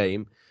single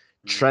game,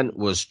 Trent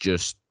was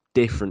just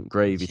different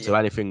gravy to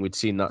anything we'd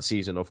seen that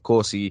season. Of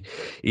course, he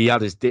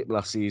had his dip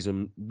last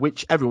season,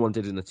 which everyone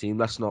did in the team.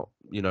 Let's not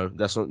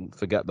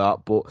forget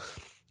that. But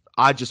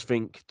I just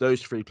think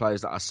those three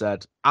players that I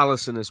said,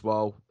 Alisson as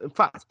well. In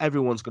fact,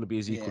 everyone's going to be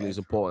as equally as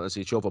important as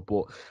each other.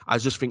 But I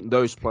just think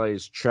those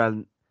players,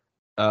 Trent,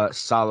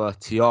 Salah,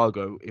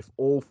 Thiago, if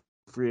all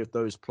three of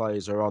those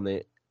players are on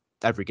it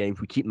every game,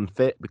 if we keep them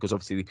fit, because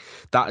obviously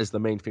that is the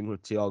main thing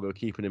with Thiago,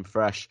 keeping him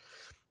fresh,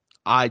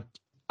 I've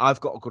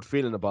got a good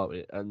feeling about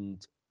it.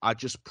 And I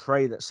just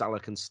pray that Salah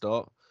can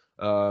start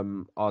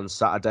on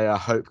Saturday. I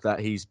hope that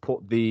he's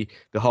put the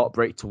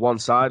heartbreak to one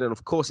side. And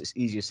of course, it's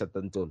easier said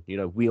than done.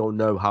 We all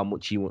know how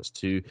much he wants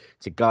to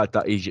guide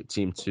that Egypt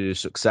team to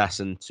success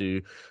and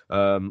to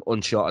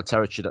uncharted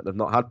territory that they've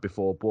not had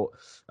before. But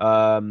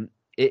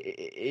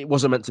it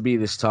wasn't meant to be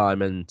this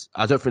time. And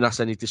I don't think that's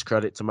any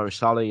discredit to Mo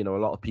Salah. A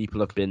lot of people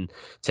have been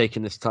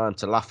taking this time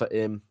to laugh at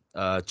him,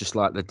 just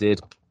like they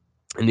did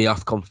in the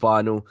AFCON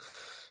final.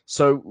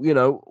 So,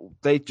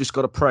 they just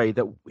got to pray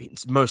that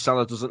Mo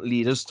Salah doesn't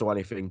lead us to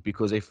anything,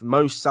 because if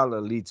Mo Salah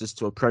leads us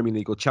to a Premier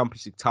League or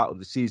Champions League title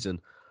this season,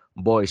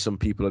 boy, some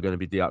people are going to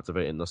be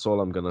deactivating. That's all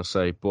I'm going to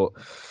say. But,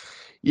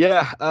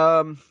 yeah,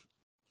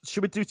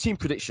 should we do team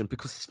prediction?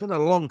 Because it's been a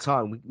long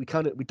time. We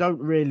don't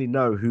really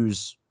know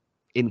who's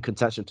in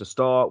contention to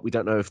start. We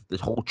don't know if the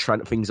whole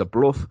Trent thing's a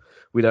bluff.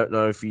 We don't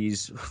know if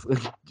he's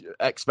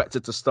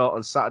expected to start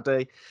on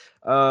Saturday.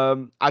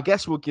 I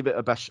guess we'll give it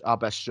our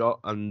best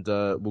shot, and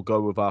we'll go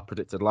with our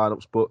predicted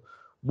lineups. But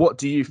what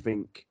do you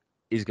think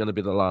is going to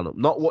be the lineup?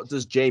 Not what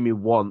does Jamie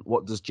want,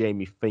 what does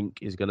Jamie think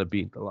is going to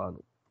be the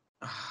lineup?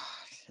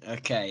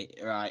 Okay,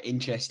 right,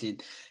 interesting.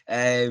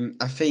 I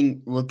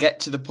think we'll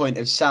get to the point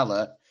of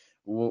Salah.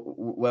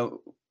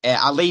 Well,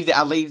 I'll leave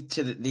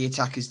to the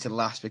attackers to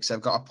last, because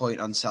I've got a point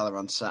on Salah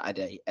on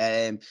Saturday.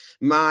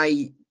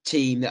 My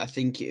team that I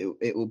think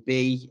it will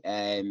be,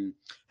 I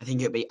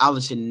think it'll be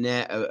Alisson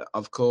net,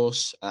 of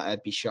course.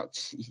 I'd be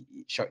shocked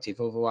if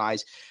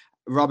otherwise.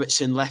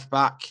 Robertson left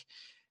back.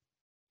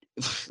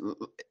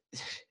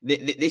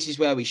 This is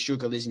where we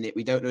struggle, isn't it?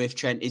 We don't know if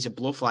Trent is a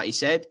bluff, like he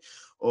said,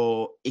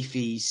 or if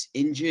he's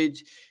injured.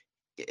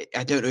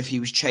 I don't know if he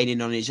was training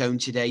on his own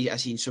today.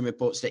 I've seen some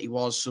reports that he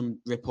was, some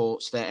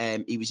reports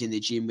that he was in the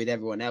gym with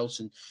everyone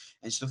else and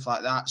stuff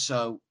like that.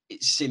 So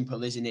it's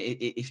simple, isn't it?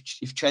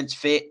 If Trent's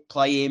fit,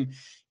 play him.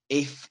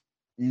 If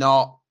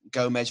not,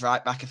 Gomez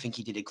right back. I think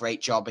he did a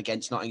great job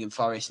against Nottingham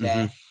Forest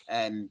there.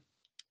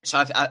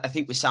 So I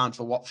think we're sound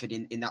for Watford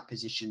in that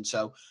position.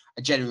 So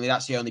generally,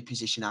 that's the only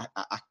position I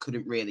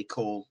couldn't really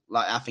call.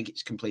 Like, I think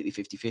it's completely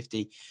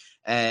 50-50.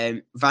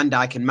 Van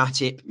Dijk and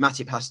Matip.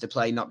 Matip has to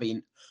play, not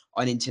being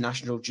on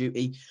international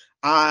duty.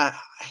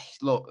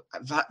 Look,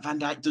 Van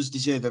Dijk does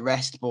deserve a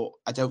rest, but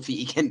I don't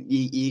think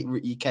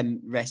you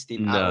can rest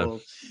him at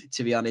all,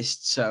 to be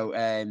honest. So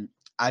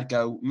I'd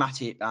go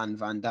Matip and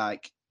Van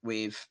Dijk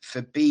with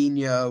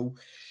Fabinho,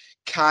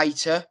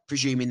 Keita,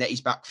 presuming that he's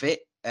back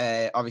fit.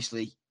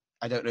 Obviously,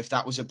 I don't know if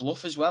that was a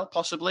bluff as well,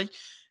 possibly.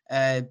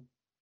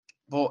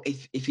 But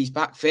if he's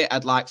back fit,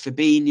 I'd like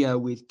Fabinho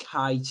with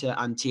Keita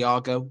and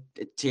Thiago.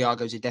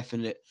 Thiago's a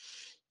definite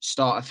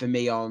starter for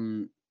me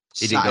on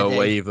He Saturday. didn't go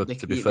away either,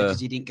 to be fair. Because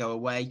he didn't go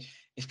away.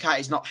 If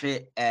Keita's not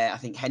fit, I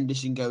think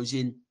Henderson goes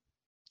in.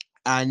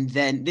 And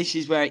then this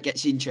is where it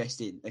gets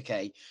interesting,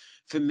 okay?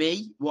 For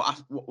me,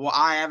 what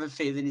I have a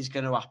feeling is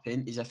going to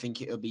happen is I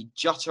think it'll be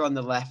Jota on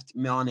the left,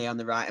 Mane on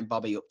the right, and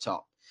Bobby up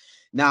top.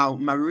 Now,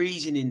 my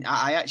reasoning,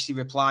 I actually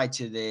replied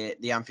to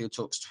the Anfield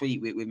Talks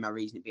tweet with my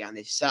reasoning behind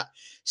this.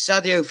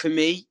 Sadio, for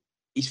me,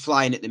 he's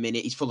flying at the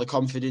minute. He's full of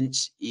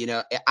confidence.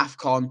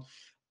 AFCON,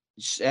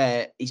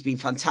 he's been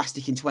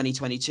fantastic in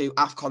 2022.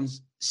 AFCON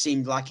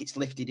seemed like it's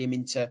lifted him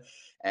into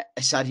a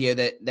Sadio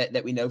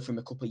that we know from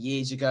a couple of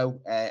years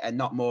ago, and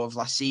not more of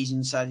last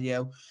season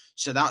Sadio.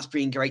 So that's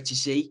been great to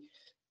see.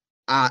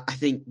 I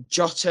think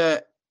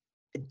Jota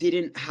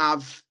didn't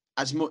have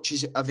as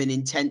much of an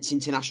intense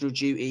international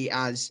duty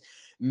as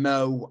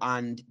Mo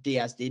and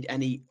Diaz did,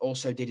 and he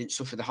also didn't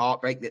suffer the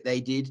heartbreak that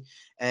they did.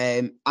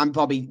 And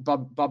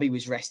Bobby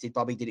was rested.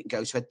 Bobby didn't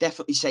go. So I'd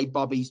definitely say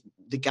Bobby's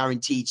the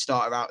guaranteed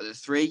starter out of the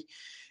three.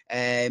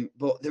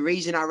 But the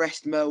reason I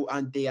rest Mo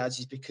and Diaz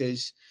is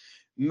because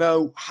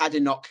Mo had a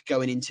knock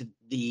going into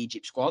the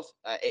Egypt squad.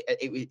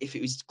 If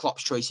it was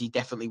Klopp's choice, he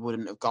definitely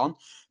wouldn't have gone.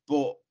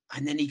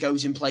 And then he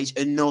goes and plays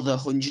another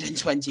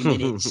 120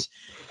 minutes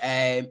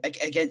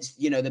against,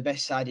 the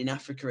best side in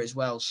Africa as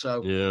well.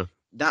 So yeah,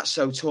 that's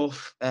so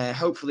tough.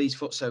 Hopefully his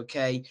foot's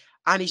okay.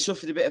 And he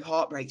suffered a bit of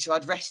heartbreak. So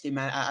I'd rest him.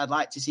 I'd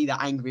like to see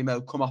that angry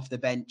Mo come off the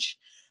bench,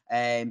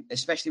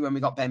 especially when we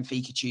got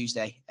Benfica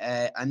Tuesday.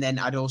 And then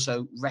I'd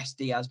also rest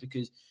Diaz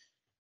because,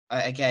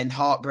 again,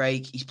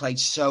 heartbreak. He's played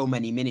so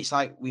many minutes.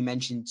 Like we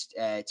mentioned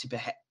to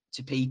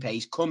Pipe,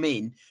 he's come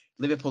in.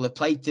 Liverpool have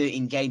played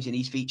 13 games and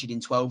he's featured in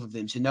 12 of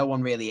them. So no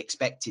one really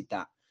expected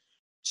that.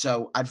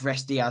 So I'd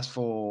rest Diaz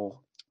for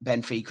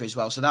Benfica as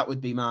well. So that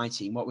would be my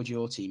team. What would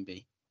your team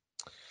be?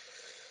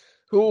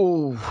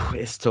 Oh,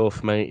 it's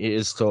tough, mate. It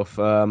is tough.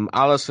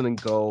 Alisson in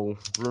goal,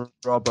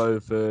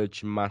 Robbo,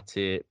 Verge,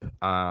 Matip,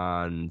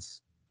 and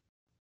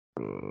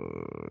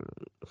I'm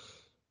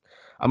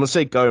gonna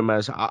say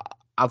Gomez.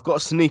 I've got a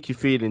sneaky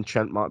feeling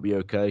Trent might be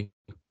okay,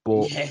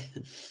 but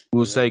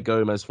we'll say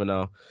Gomez for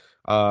now.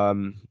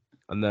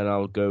 And then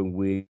I'll go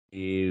with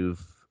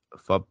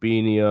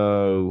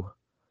Fabinho,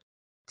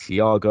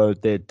 Thiago.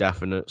 They're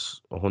definites,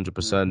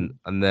 100%.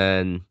 And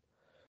then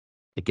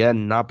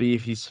again, Naby,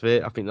 if he's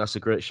fit, I think that's a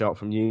great shout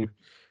from you.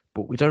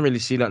 But we don't really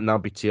see that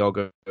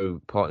Naby-Thiago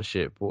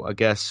partnership. But I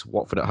guess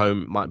Watford at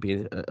home might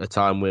be a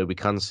time where we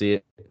can see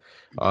it.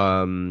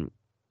 So,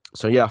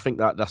 yeah, I think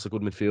that's a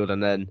good midfield.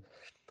 And then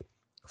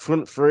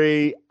front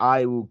three,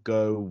 I will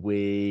go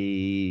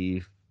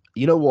with...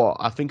 You know what?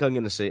 I think I'm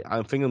going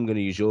to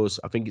use yours.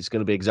 I think it's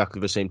going to be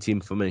exactly the same team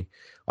for me.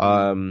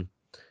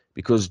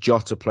 Because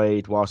Jota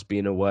played whilst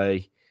being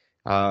away.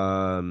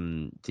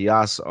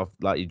 Diaz,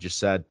 like you just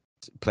said,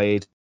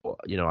 played.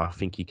 I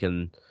think he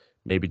can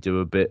maybe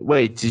do a bit.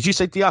 Wait, did you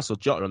say Diaz or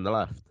Jota on the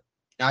left?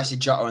 I said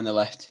Jota on the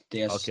left.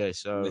 Diaz. Okay,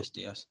 so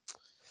Diaz.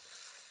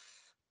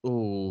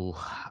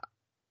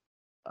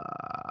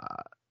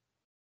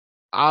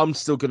 I'm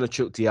still gonna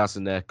chuck Diaz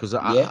in there because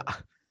I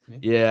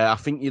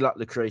think you lack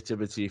the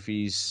creativity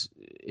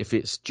if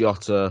it's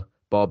Jota,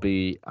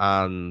 Bobby,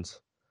 and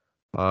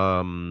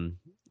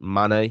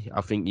Mane.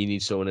 I think you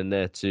need someone in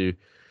there to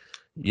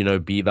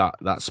be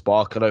that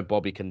spark. I know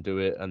Bobby can do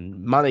it,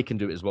 and Mane can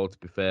do it as well, to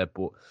be fair,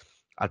 but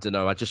I don't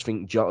know. I just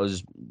think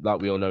Jota's,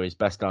 like we all know, is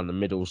best down the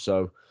middle,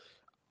 so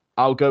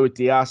I'll go with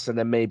Diaz, and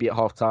then maybe at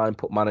half-time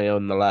put Mane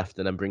on the left,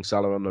 and then bring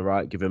Salah on the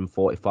right, give him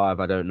 45,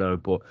 I don't know,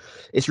 but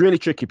it's really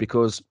tricky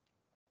because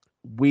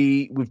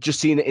we've just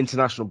seen an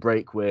international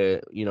break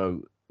where,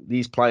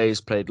 these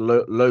players played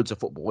loads of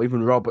football.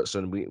 Even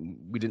Robertson, we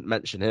didn't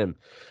mention him.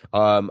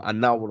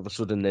 And now all of a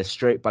sudden they're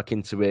straight back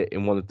into it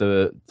in one of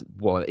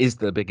is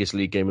the biggest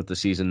league game of the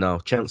season now.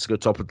 Chance to go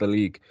top of the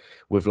league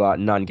with like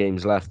 9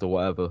 games left or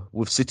whatever.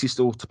 With City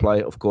still to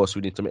play, of course,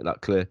 we need to make that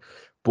clear.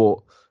 But,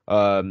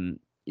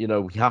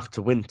 we have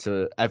to win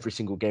to every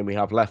single game we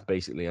have left,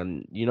 basically.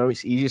 And,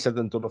 it's easier said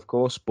than done, of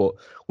course. But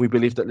we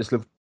believe that this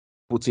Liverpool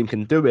team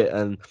can do it,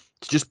 and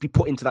to just be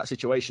put into that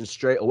situation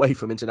straight away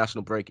from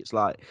international break, it's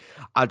like,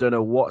 I don't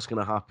know what's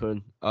going to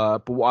happen.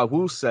 But what I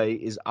will say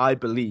is I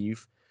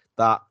believe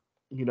that,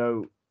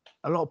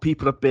 a lot of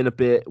people have been a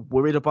bit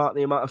worried about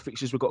the amount of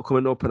fixtures we've got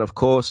coming up. And of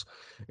course,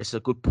 it's a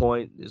good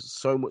point. There's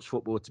so much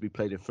football to be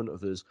played in front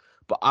of us.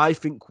 But I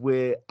think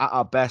we're at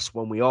our best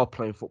when we are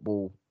playing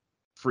football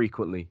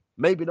frequently.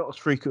 Maybe not as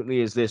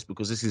frequently as this,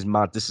 because this is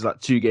mad. This is like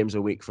 2 games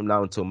a week from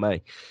now until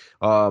May.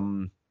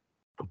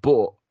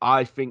 But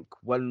I think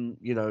when,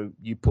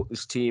 you put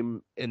this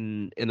team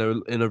in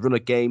a run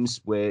of games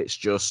where it's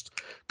just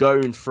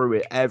going through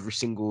it every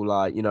single,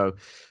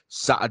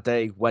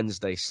 Saturday,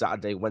 Wednesday, it's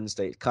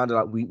kind of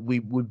like we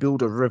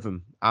build a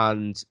rhythm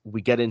and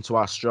we get into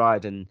our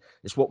stride. And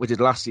it's what we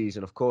did last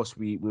season. Of course,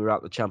 we were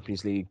out the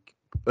Champions League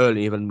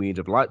earlier than we'd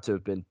have liked to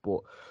have been. But,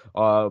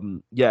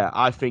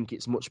 I think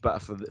it's much better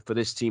for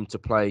this team to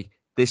play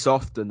this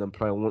often than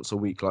playing once a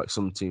week like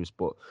some teams.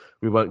 But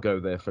we won't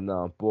go there for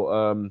now.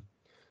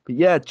 But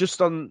yeah,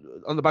 just on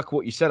the back of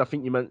what you said, I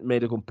think you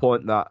made a good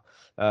point that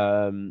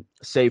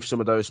save some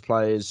of those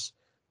players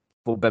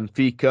for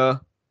Benfica,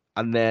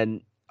 and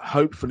then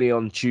hopefully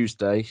on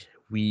Tuesday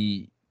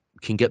we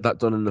can get that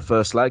done in the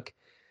first leg,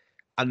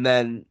 and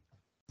then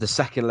the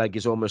second leg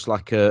is almost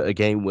like a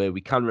game where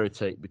we can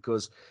rotate,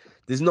 because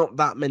there's not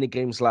that many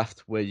games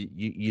left where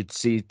you'd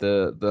see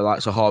the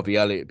likes of Harvey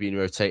Elliott being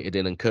rotated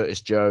in, and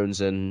Curtis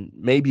Jones, and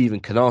maybe even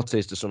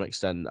Canates to some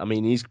extent. I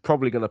mean, he's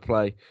probably going to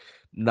play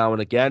now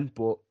and again,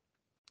 but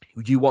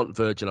you want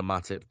Virgil and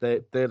Matip.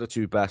 They're the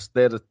 2 best.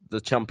 They're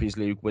the Champions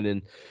League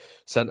winning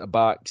centre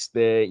backs.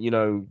 They've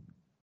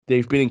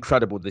been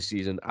incredible this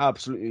season,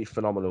 absolutely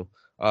phenomenal.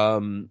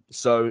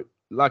 So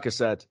like I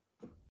said,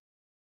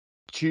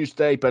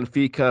 Tuesday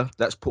Benfica.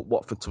 Let's put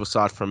Watford to the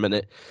side for a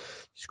minute.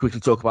 Just quickly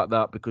talk about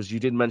that, because you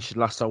did mention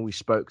last time we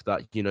spoke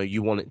that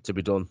you want it to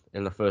be done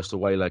in the first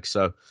away leg.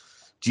 So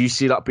do you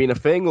see that being a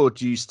thing, or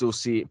do you still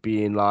see it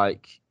being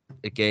like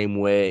a game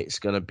where it's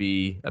going to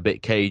be a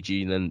bit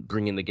cagey and then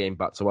bringing the game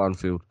back to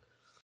Anfield?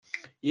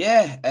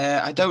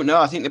 Yeah, I don't know.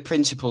 I think the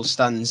principle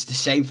stands the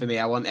same for me.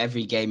 I want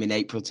every game in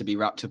April to be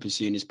wrapped up as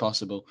soon as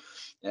possible,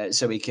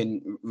 so we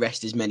can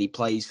rest as many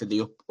players for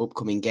the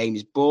upcoming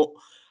games. But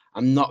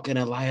I'm not going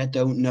to lie, I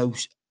don't know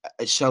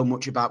so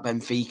much about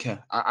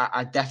Benfica.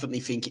 I definitely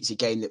think it's a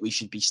game that we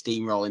should be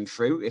steamrolling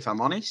through, if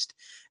I'm honest.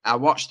 I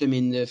watched them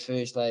in the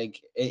first leg,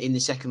 in the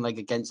second leg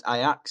against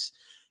Ajax.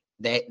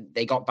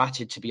 They got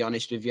battered, to be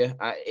honest with you.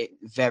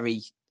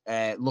 Very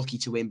lucky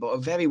to win, but a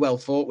very well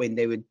fought win.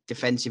 They were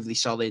defensively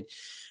solid.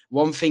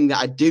 One thing that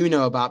I do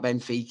know about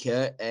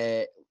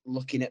Benfica,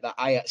 looking at the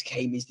Ajax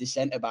game, is the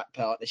centre back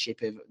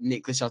partnership of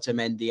Nicolas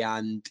Otamendi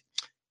and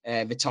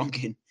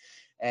Vertonghen.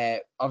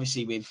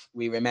 Obviously,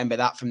 we remember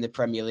that from the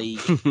Premier League,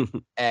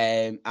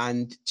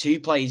 and two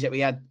players that we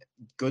had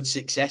good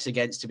success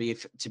against. To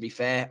be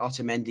fair,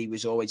 Otamendi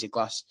was always a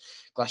glass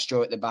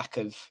jaw at the back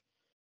of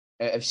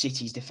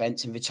City's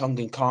defence, and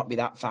Vertonghen can't be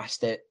that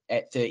fast at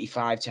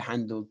 35 to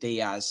handle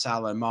Diaz,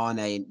 Salah,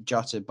 Mane,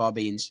 Jota,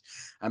 Bobby,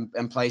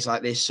 and plays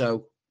like this.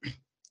 So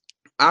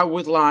I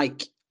would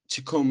like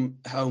to come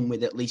home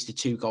with at least a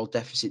 2-goal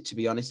deficit, to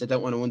be honest. I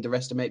don't want to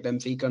underestimate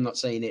Benfica. I'm not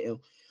saying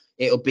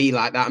it'll be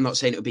like that. I'm not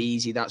saying it'll be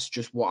easy. That's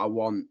just what I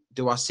want.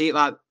 Do I see it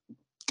like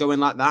going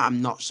like that?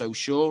 I'm not so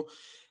sure.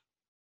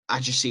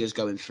 I just see us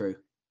going through.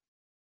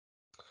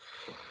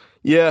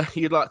 Yeah,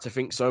 you'd like to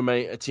think so,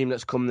 mate. A team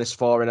that's come this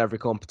far in every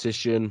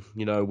competition,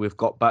 we've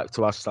got back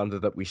to our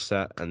standard that we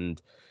set,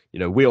 and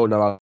we all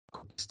know how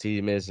good this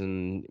team is,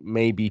 and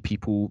maybe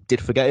people did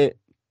forget it,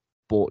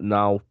 but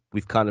now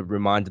we've kind of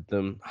reminded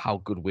them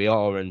how good we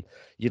are, and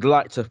you'd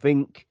like to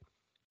think,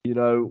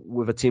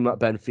 with a team like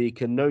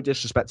Benfica, no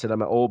disrespect to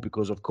them at all,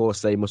 because of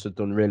course they must have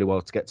done really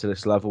well to get to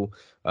this level,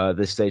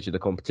 this stage of the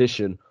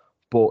competition,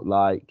 but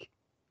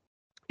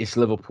it's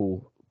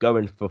Liverpool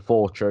going for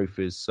 4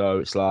 trophies, so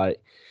it's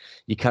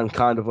you can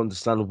kind of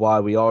understand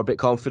why we are a bit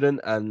confident.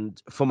 And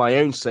for my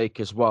own sake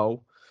as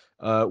well,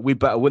 we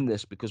better win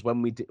this, because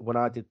when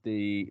I did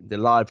the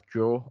live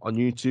draw on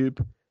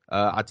YouTube,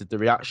 I did the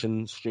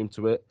reaction stream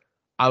to it.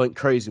 I went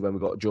crazy when we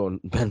got a draw on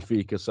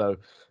Benfica. So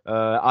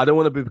I don't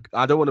want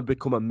to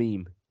become a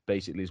meme,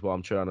 basically, is what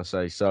I'm trying to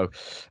say. So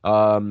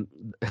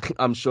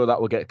I'm sure that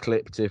will get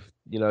clipped if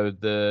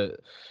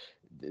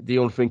the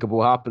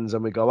unthinkable happens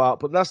and we go out,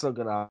 but that's not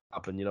going to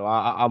happen.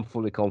 I'm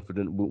fully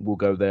confident we'll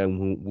go there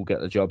and we'll get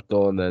the job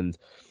done, and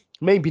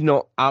maybe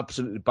not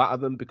absolutely batter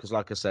them, because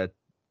like I said,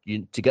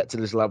 to get to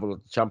this level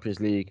of the Champions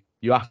League,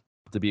 you have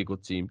to be a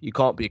good team. You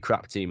can't be a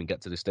crap team and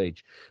get to this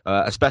stage,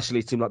 especially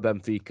a team like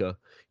Benfica,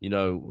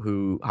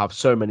 who have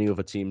so many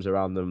other teams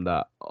around them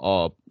that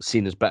are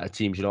seen as better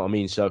teams, you know what I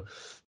mean? So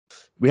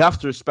we have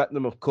to respect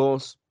them, of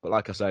course, but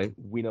like I say,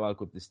 we know how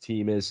good this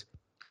team is.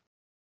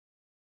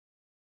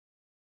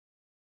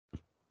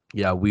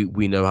 Yeah,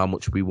 we know how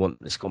much we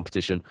want this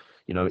competition.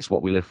 It's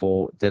what we live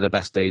for. They're the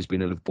best days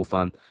being a Liverpool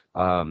fan.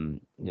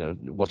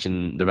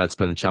 Watching the Reds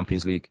play in the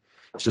Champions League,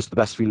 it's just the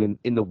best feeling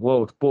in the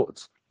world.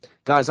 But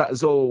guys, that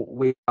is all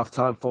we have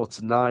time for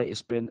tonight.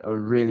 It's been a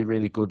really,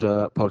 really good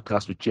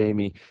podcast with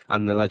Jamie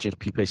and the legend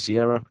Pipe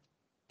Sierra.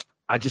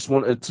 I just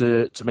wanted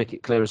to make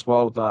it clear as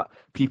well that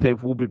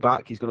Pipe will be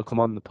back. He's going to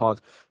come on the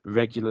pod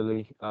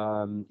regularly.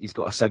 He's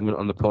got a segment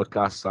on the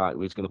podcast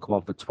where he's going to come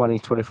on for 20,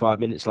 25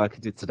 minutes like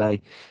he did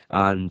today,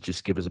 and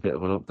just give us a bit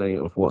of an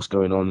update of what's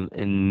going on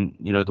in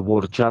the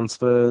world of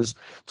transfers,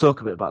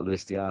 talk a bit about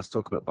Luis Diaz,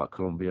 talk a bit about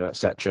Colombia,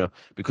 etc.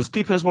 Because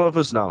Pipe is one of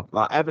us now.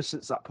 Ever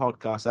since that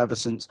podcast, ever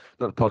since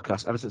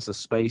the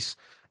space,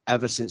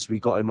 ever since we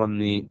got him on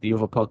the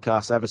other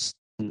podcast, ever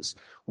since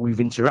we've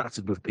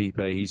interacted with Pipe,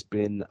 he's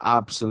been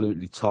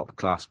absolutely top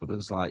class with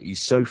us.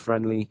 He's so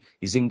friendly,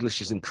 his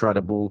English is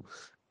incredible,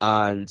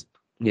 and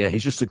yeah,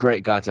 he's just a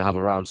great guy to have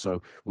around.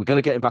 So we're going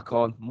to get him back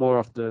on more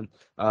often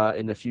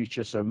in the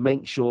future, so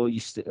make sure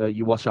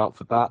you watch out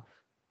for that.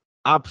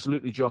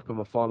 Absolutely drop him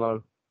a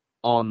follow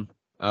on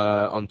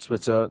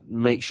Twitter.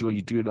 Make sure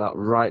you do that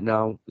right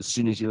now. As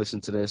soon as you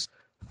listen to this,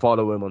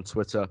 follow him on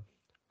Twitter.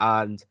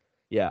 And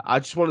yeah, I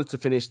just wanted to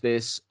finish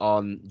this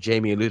on,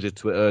 Jamie alluded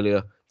to it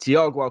earlier,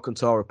 Thiago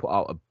Alcantara put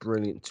out a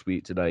brilliant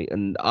tweet today,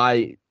 and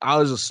I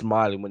was just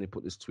smiling when he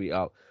put this tweet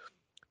out.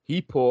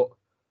 He put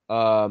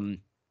a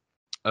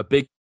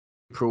big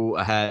pro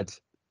ahead,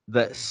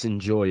 let's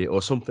enjoy it,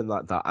 or something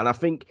like that. And I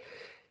think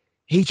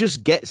he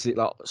just gets it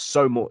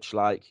so much.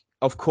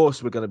 Of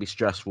course we're going to be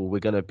stressful, we're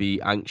going to be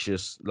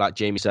anxious. Like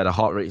Jamie said, our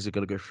heart rates are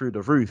going to go through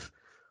the roof.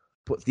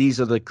 But these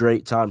are the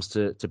great times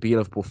to be a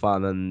Liverpool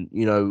fan, and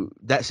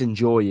let's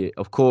enjoy it.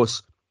 Of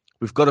course,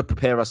 we've got to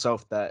prepare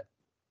ourselves that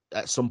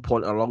at some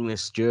point along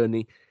this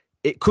journey,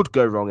 it could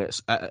go wrong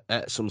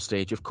at some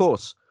stage, of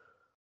course.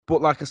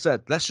 But like I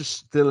said, let's just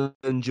still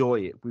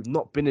enjoy it. We've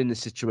not been in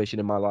this situation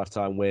in my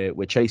lifetime where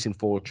we're chasing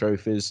 4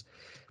 trophies.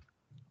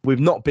 We've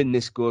not been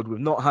this good. We've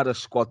not had a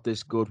squad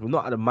this good. We've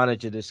not had a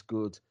manager this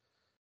good.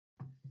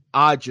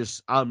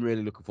 I'm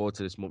really looking forward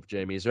to this month,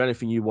 Jamie. Is there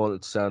anything you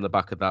wanted to say on the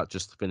back of that,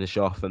 just to finish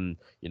off and,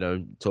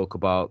 talk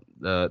about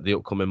the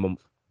upcoming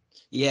month?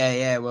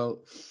 Yeah. Well,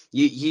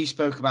 you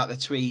spoke about the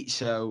tweet,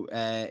 so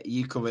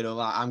you covered all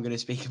that. I'm going to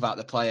speak about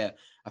the player.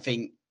 I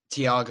think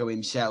Thiago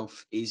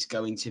himself is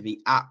going to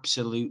be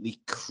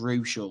absolutely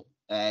crucial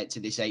to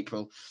this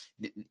April.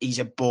 He's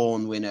a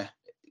born winner,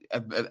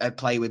 a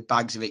player with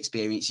bags of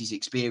experience. He's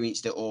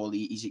experienced it all.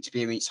 He's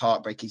experienced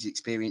heartbreak. He's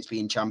experienced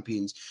being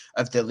champions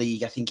of the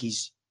league. I think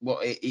he's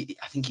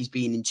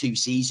been in 2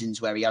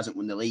 seasons where he hasn't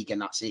won the league,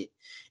 and that's it.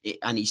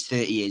 And he's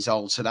 30 years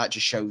old, so that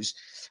just shows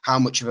how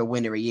much of a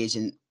winner he is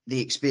and the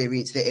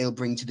experience that he'll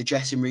bring to the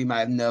dressing room. I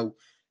have no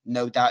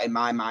doubt in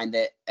my mind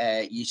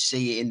that you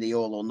see it in the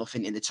all or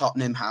nothing in the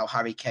Tottenham, how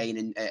Harry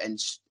Kane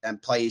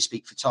and players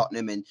speak for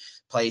Tottenham and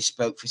players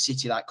spoke for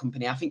City, that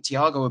company. I think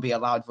Thiago will be a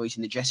loud voice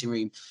in the dressing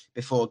room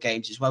before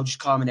games as well, just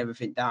calming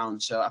everything down.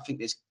 So I think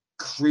there's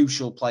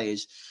crucial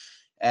players,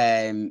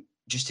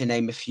 just to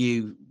name a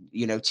few,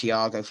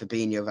 Thiago,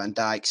 Fabinho, Van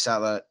Dijk,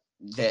 Salah,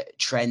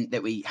 Trent,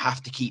 that we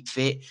have to keep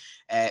fit.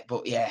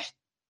 But yeah,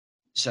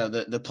 so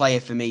the player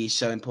for me is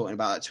so important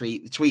about that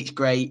tweet. The tweet's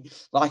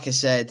great. Like I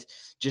said,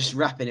 just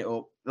wrapping it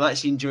up.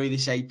 Let's enjoy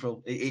this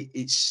April.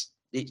 It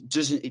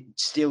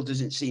still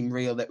doesn't seem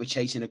real that we're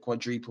chasing a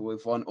quadruple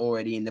with one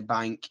already in the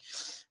bank,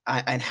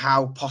 and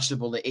how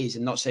possible it is.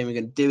 I'm not saying we're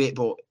going to do it,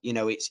 but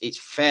it's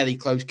fairly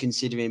close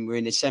considering we're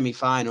in a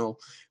semi-final.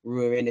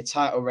 We're in a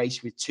title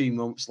race with 2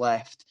 months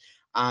left,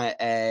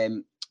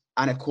 and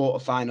a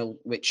quarter-final,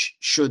 which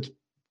should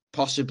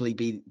possibly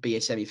be a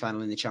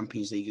semi-final in the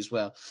Champions League as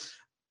well.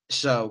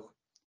 So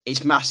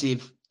it's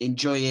massive.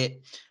 Enjoy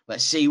it.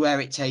 Let's see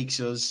where it takes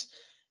us.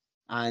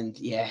 And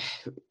yeah,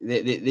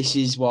 this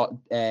is what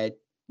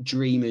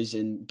dreamers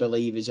and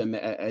believers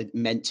are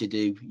meant to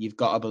do. You've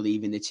got to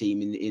believe in the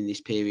team in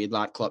this period,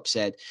 like Klopp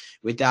said.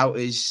 We're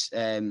doubters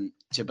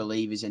to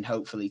believers, and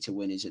hopefully to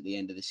winners at the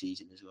end of the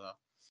season as well.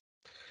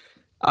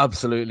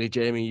 Absolutely,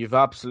 Jamie. You've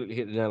absolutely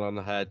hit the nail on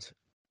the head.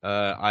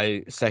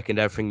 I second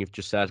everything you've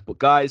just said. But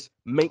guys,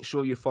 make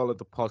sure you follow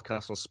the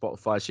podcast on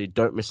Spotify so you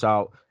don't miss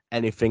out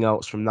anything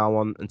else from now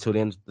on until the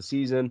end of the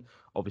season.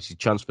 Obviously,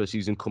 transfer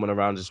season coming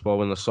around as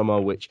well in the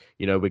summer, which,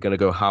 we're going to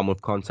go ham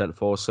with content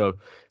for. So,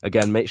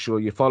 again, make sure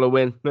you're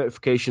following,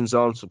 notifications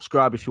on,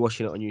 subscribe if you're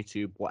watching it on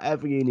YouTube,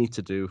 whatever you need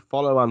to do.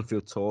 Follow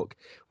Anfield Talk.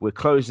 We're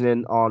closing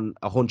in on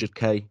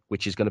 100K,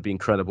 which is going to be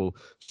incredible.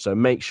 So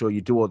make sure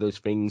you do all those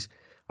things.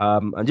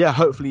 And yeah,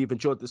 hopefully you've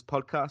enjoyed this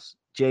podcast.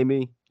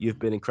 Jamie, you've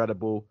been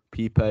incredible.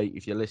 Pipe,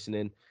 if you're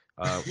listening,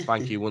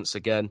 thank you once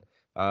again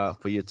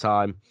for your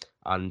time.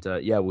 And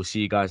yeah, we'll see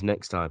you guys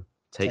next time.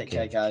 Take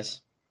care,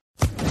 guys.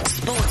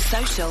 Sports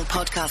Social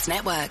Podcast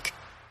Network.